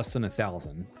that's less than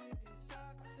 1,000.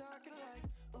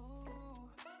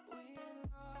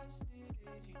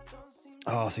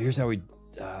 Oh, so here's how we,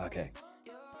 okay.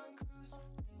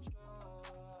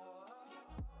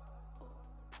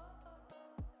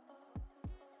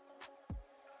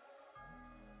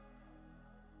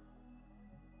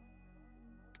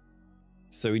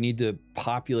 So we need to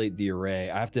populate the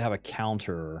array. I have to have a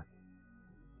counter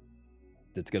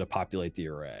that's going to populate the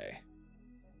array.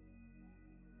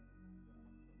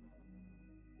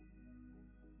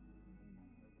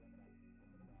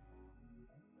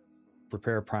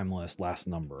 Prepare prime list, last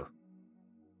number.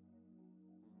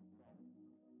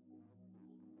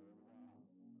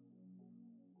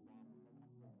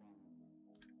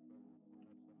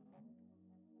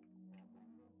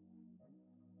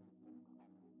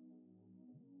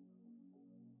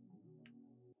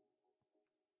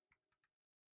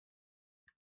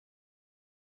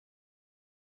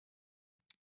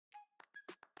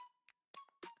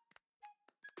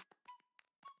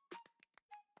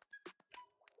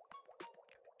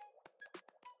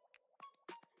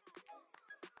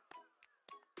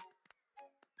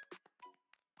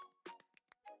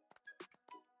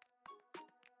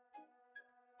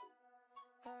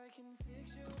 I can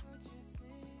picture what you're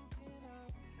thinking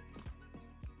of.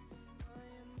 My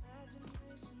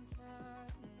imagination's not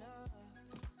enough.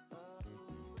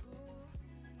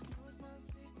 No, it's not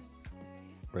safe to say.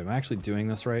 Wait, am I actually doing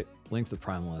this right? Length of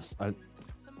prime list. I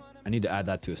need to add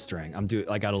that to a string.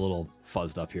 I got a little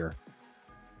fuzzed up here.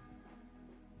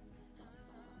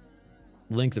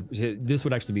 Length of, this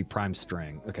would actually be prime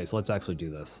string. Okay, so let's actually do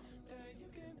this.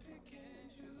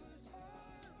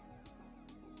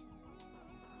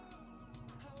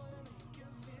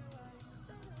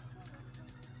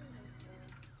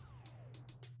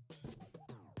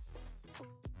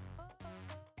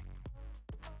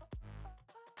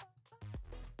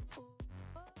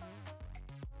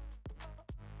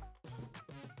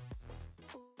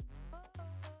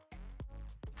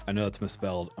 I know it's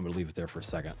misspelled. I'm going to leave it there for a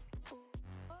second.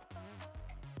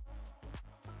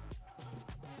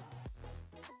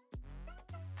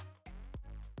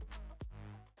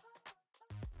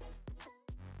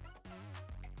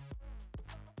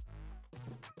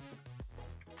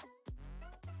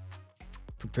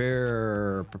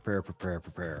 Prepare.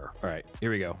 All right,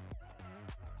 here we go.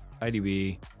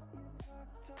 IDB.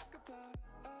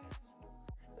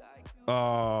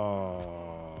 Oh.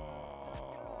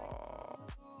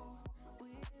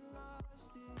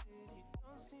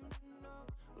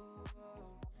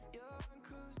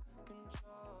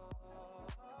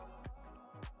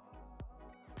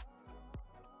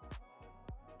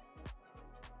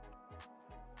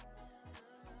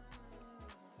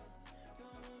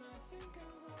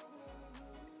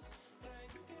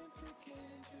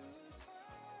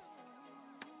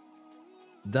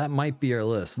 That might be our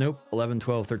list. Nope. 11,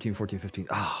 12, 13, 14, 15.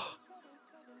 Ah.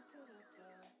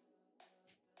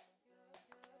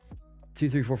 2,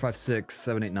 3, 4, 5, 6,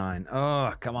 7, 8, 9.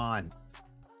 Oh, come on.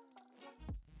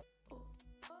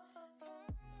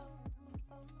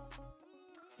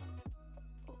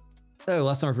 Oh,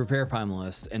 last time I prepare prime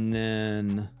list. And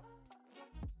then...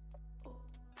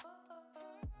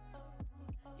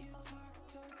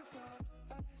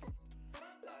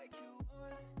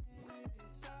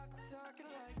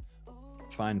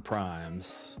 find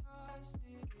primes.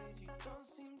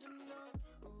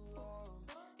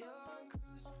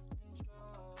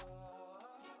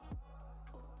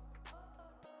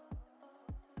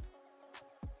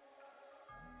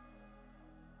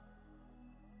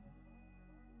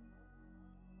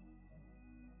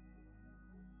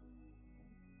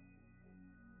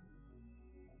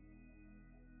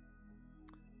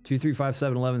 Two, 3, 5,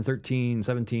 7, 11, 13,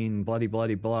 17, bloody,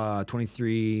 blah,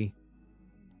 23,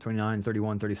 29,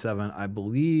 31, 37. I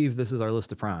believe this is our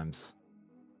list of primes.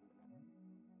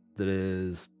 That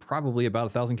is probably about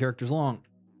 1,000 characters long.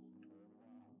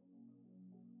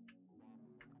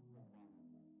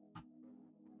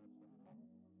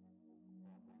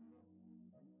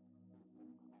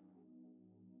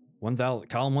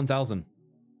 Column 1,000.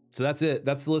 So that's it.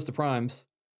 That's the list of primes.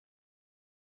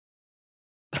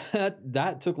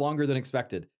 that took longer than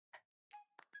expected.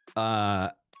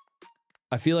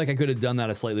 I feel like I could have done that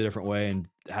a slightly different way and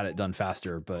had it done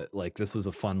faster, but like this was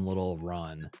a fun little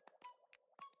run.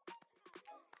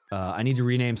 I need to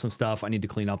rename some stuff. I need to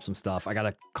clean up some stuff. I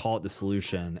gotta call it the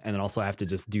solution, and then also I have to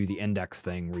just do the index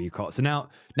thing where you call it. So now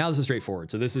this is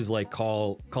straightforward. So this is like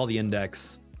call the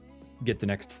index, get the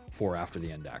next 4 after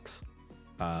the index.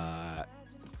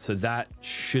 So that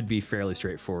should be fairly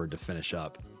straightforward to finish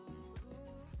up.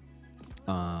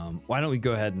 Why don't we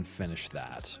go ahead and finish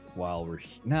that while we're...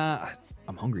 Nah,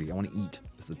 I'm hungry. I want to eat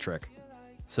is the trick.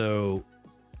 So...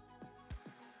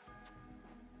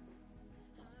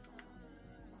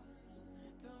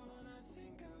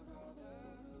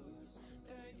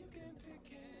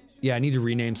 yeah, I need to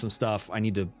rename some stuff. I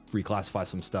need to reclassify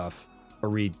some stuff, or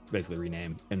basically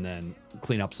rename, and then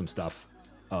clean up some stuff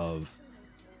of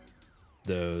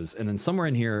those. And then somewhere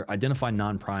in here, identify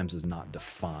non-primes is not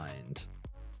defined.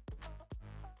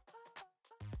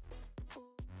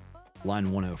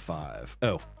 Line 105.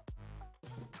 Oh.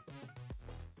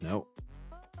 No.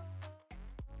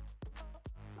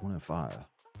 105.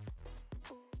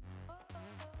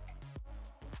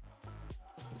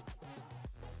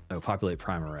 Oh, populate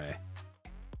prime array.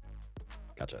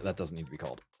 Gotcha. That doesn't need to be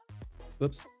called.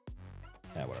 Whoops.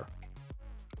 Yeah, whatever.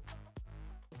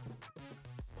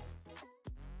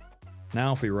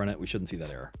 Now, if we run it, we shouldn't see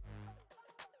that error.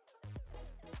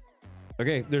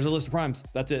 Okay, there's a list of primes.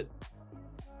 That's it.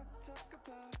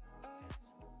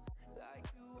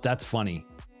 That's funny.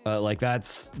 Like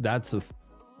that's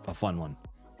a fun one.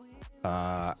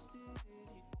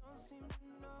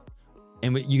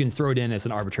 And you can throw it in as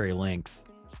an arbitrary length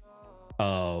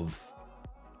of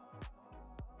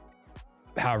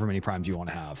however many primes you want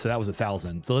to have. So that was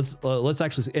 1,000. So let's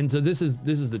actually, and so this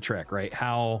is the trick, right?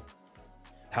 How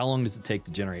long does it take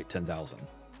to generate 10,000?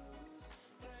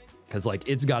 Because like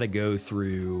it's got to go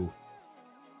through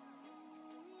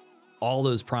all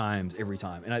those primes every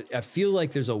time. And I feel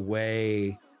like there's a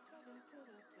way.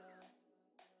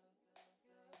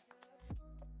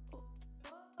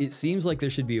 It seems like there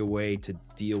should be a way to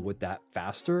deal with that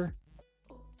faster.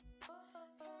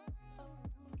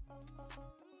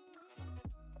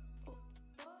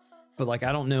 But like,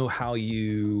 I don't know how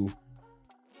you...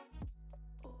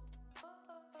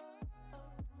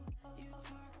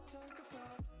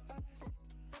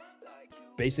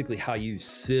 basically how you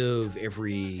sieve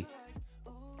every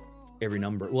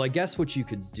number. Well, I guess what you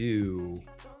could do...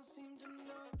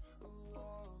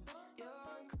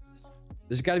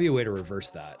 there's got to be a way to reverse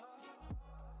that.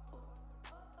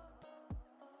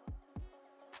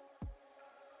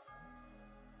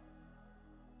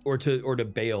 Or to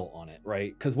bail on it,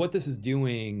 right? Because what this is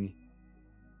doing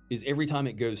is every time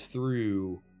it goes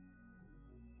through,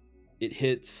 it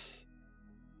hits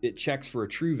it checks for a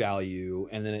true value,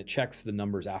 and then it checks the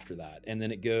numbers after that. And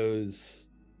then it goes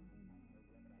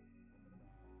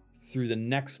through the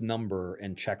next number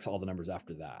and checks all the numbers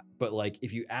after that. But like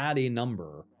if you add a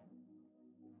number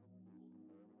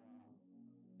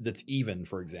that's even,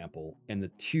 for example, and the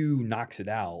 2 knocks it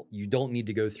out, you don't need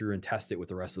to go through and test it with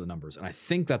the rest of the numbers. And I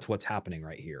think that's what's happening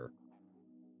right here.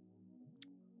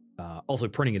 Also,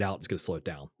 printing it out is going to slow it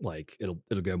down. Like it'll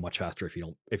go much faster if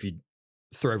you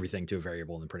throw everything to a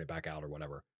variable and then print it back out or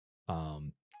whatever.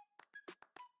 I'm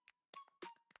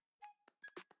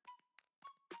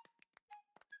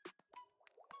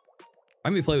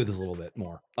gonna play with this a little bit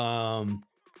more.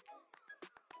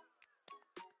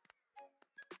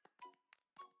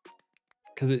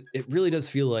 Because it really does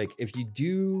feel like if you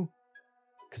do,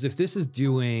 because if this is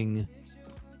doing,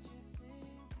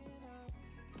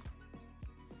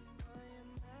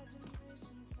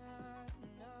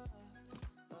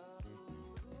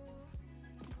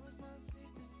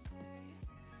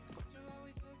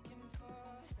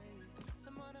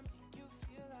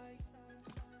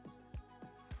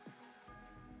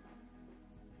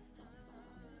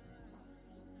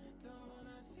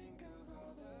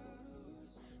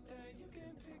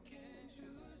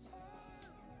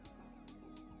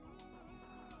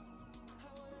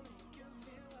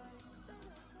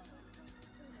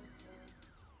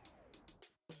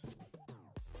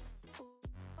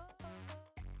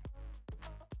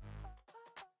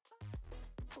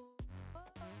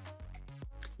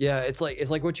 yeah, it's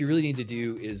like what you really need to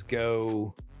do is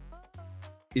to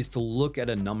look at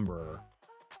a number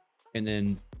and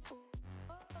then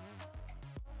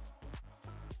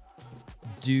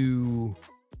do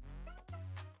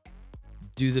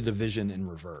the division in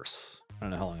reverse. I don't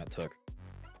know how long that took.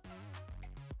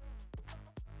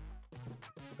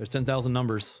 There's 10,000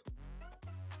 numbers,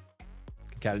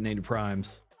 concatenated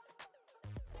primes.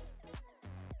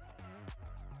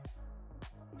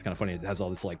 It's kind of funny. It has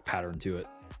all this like pattern to it.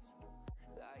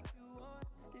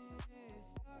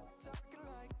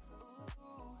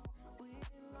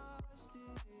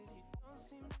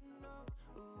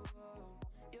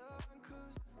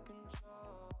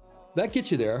 That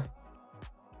gets you there.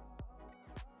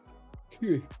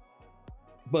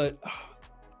 But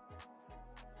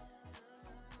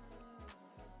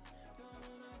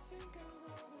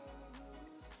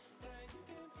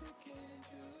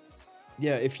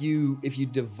yeah, if you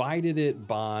divided it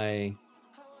by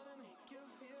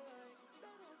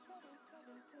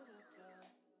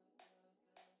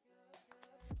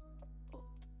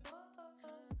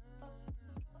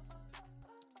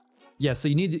yeah, so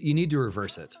you need to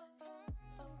reverse it.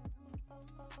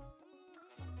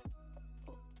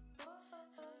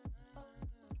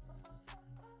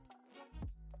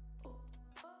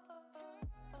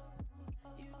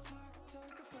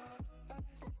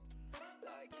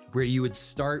 Where you would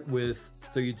start with,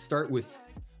 so you'd start with,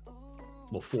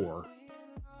 well, 4.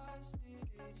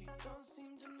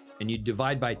 And you'd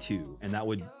divide by 2, and that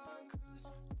would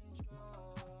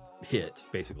hit,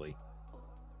 basically.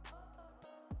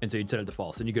 And so you'd set it to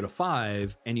false. Then you go to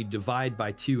 5, and you divide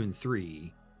by 2 and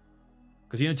 3.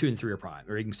 Because 2 and 3 are prime.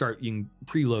 Or you can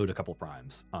preload a couple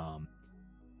primes.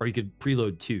 Or you could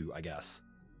preload 2, I guess.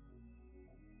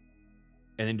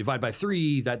 And then divide by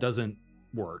 3, that doesn't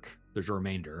work. There's a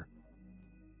remainder.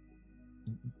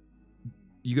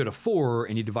 You go to 4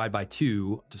 and you divide by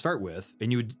 2 to start with,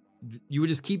 and you would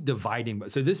just keep dividing.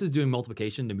 So this is doing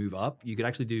multiplication to move up. You could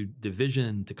actually do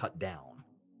division to cut down.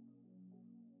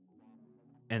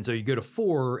 And so you go to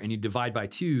 4 and you divide by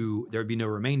 2, there would be no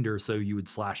remainder, so you would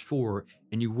 /4,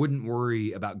 and you wouldn't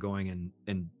worry about going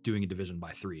and doing a division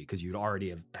by 3 because you'd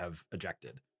already have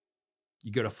ejected.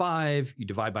 You go to 5, you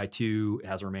divide by 2, it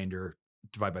has a remainder.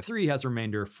 Divide by 3 has a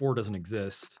remainder. 4 doesn't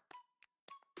exist.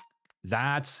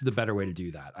 That's the better way to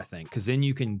do that, I think, because then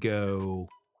you can go,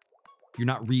 you're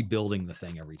not rebuilding the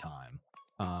thing every time.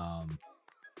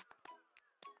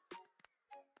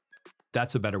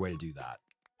 That's a better way to do that.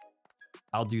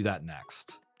 I'll do that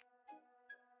next.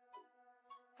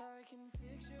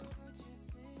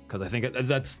 Because I think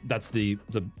that's the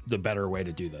better way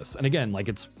to do this. And again, like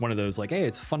it's one of those like, hey,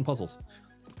 it's fun puzzles.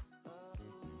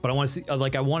 But I want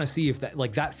to see if that,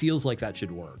 like, that feels like that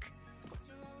should work.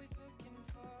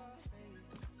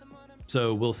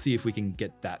 So we'll see if we can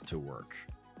get that to work.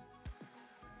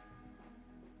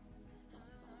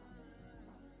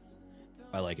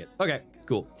 I like it. Okay,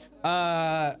 cool.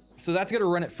 So that's gonna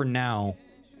run it for now.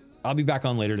 I'll be back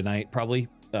on later tonight, probably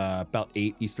about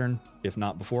 8 Eastern, if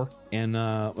not before, and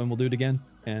we'll do it again,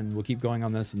 and we'll keep going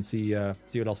on this and see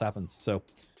what else happens. So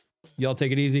y'all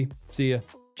take it easy. See ya.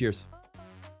 Cheers.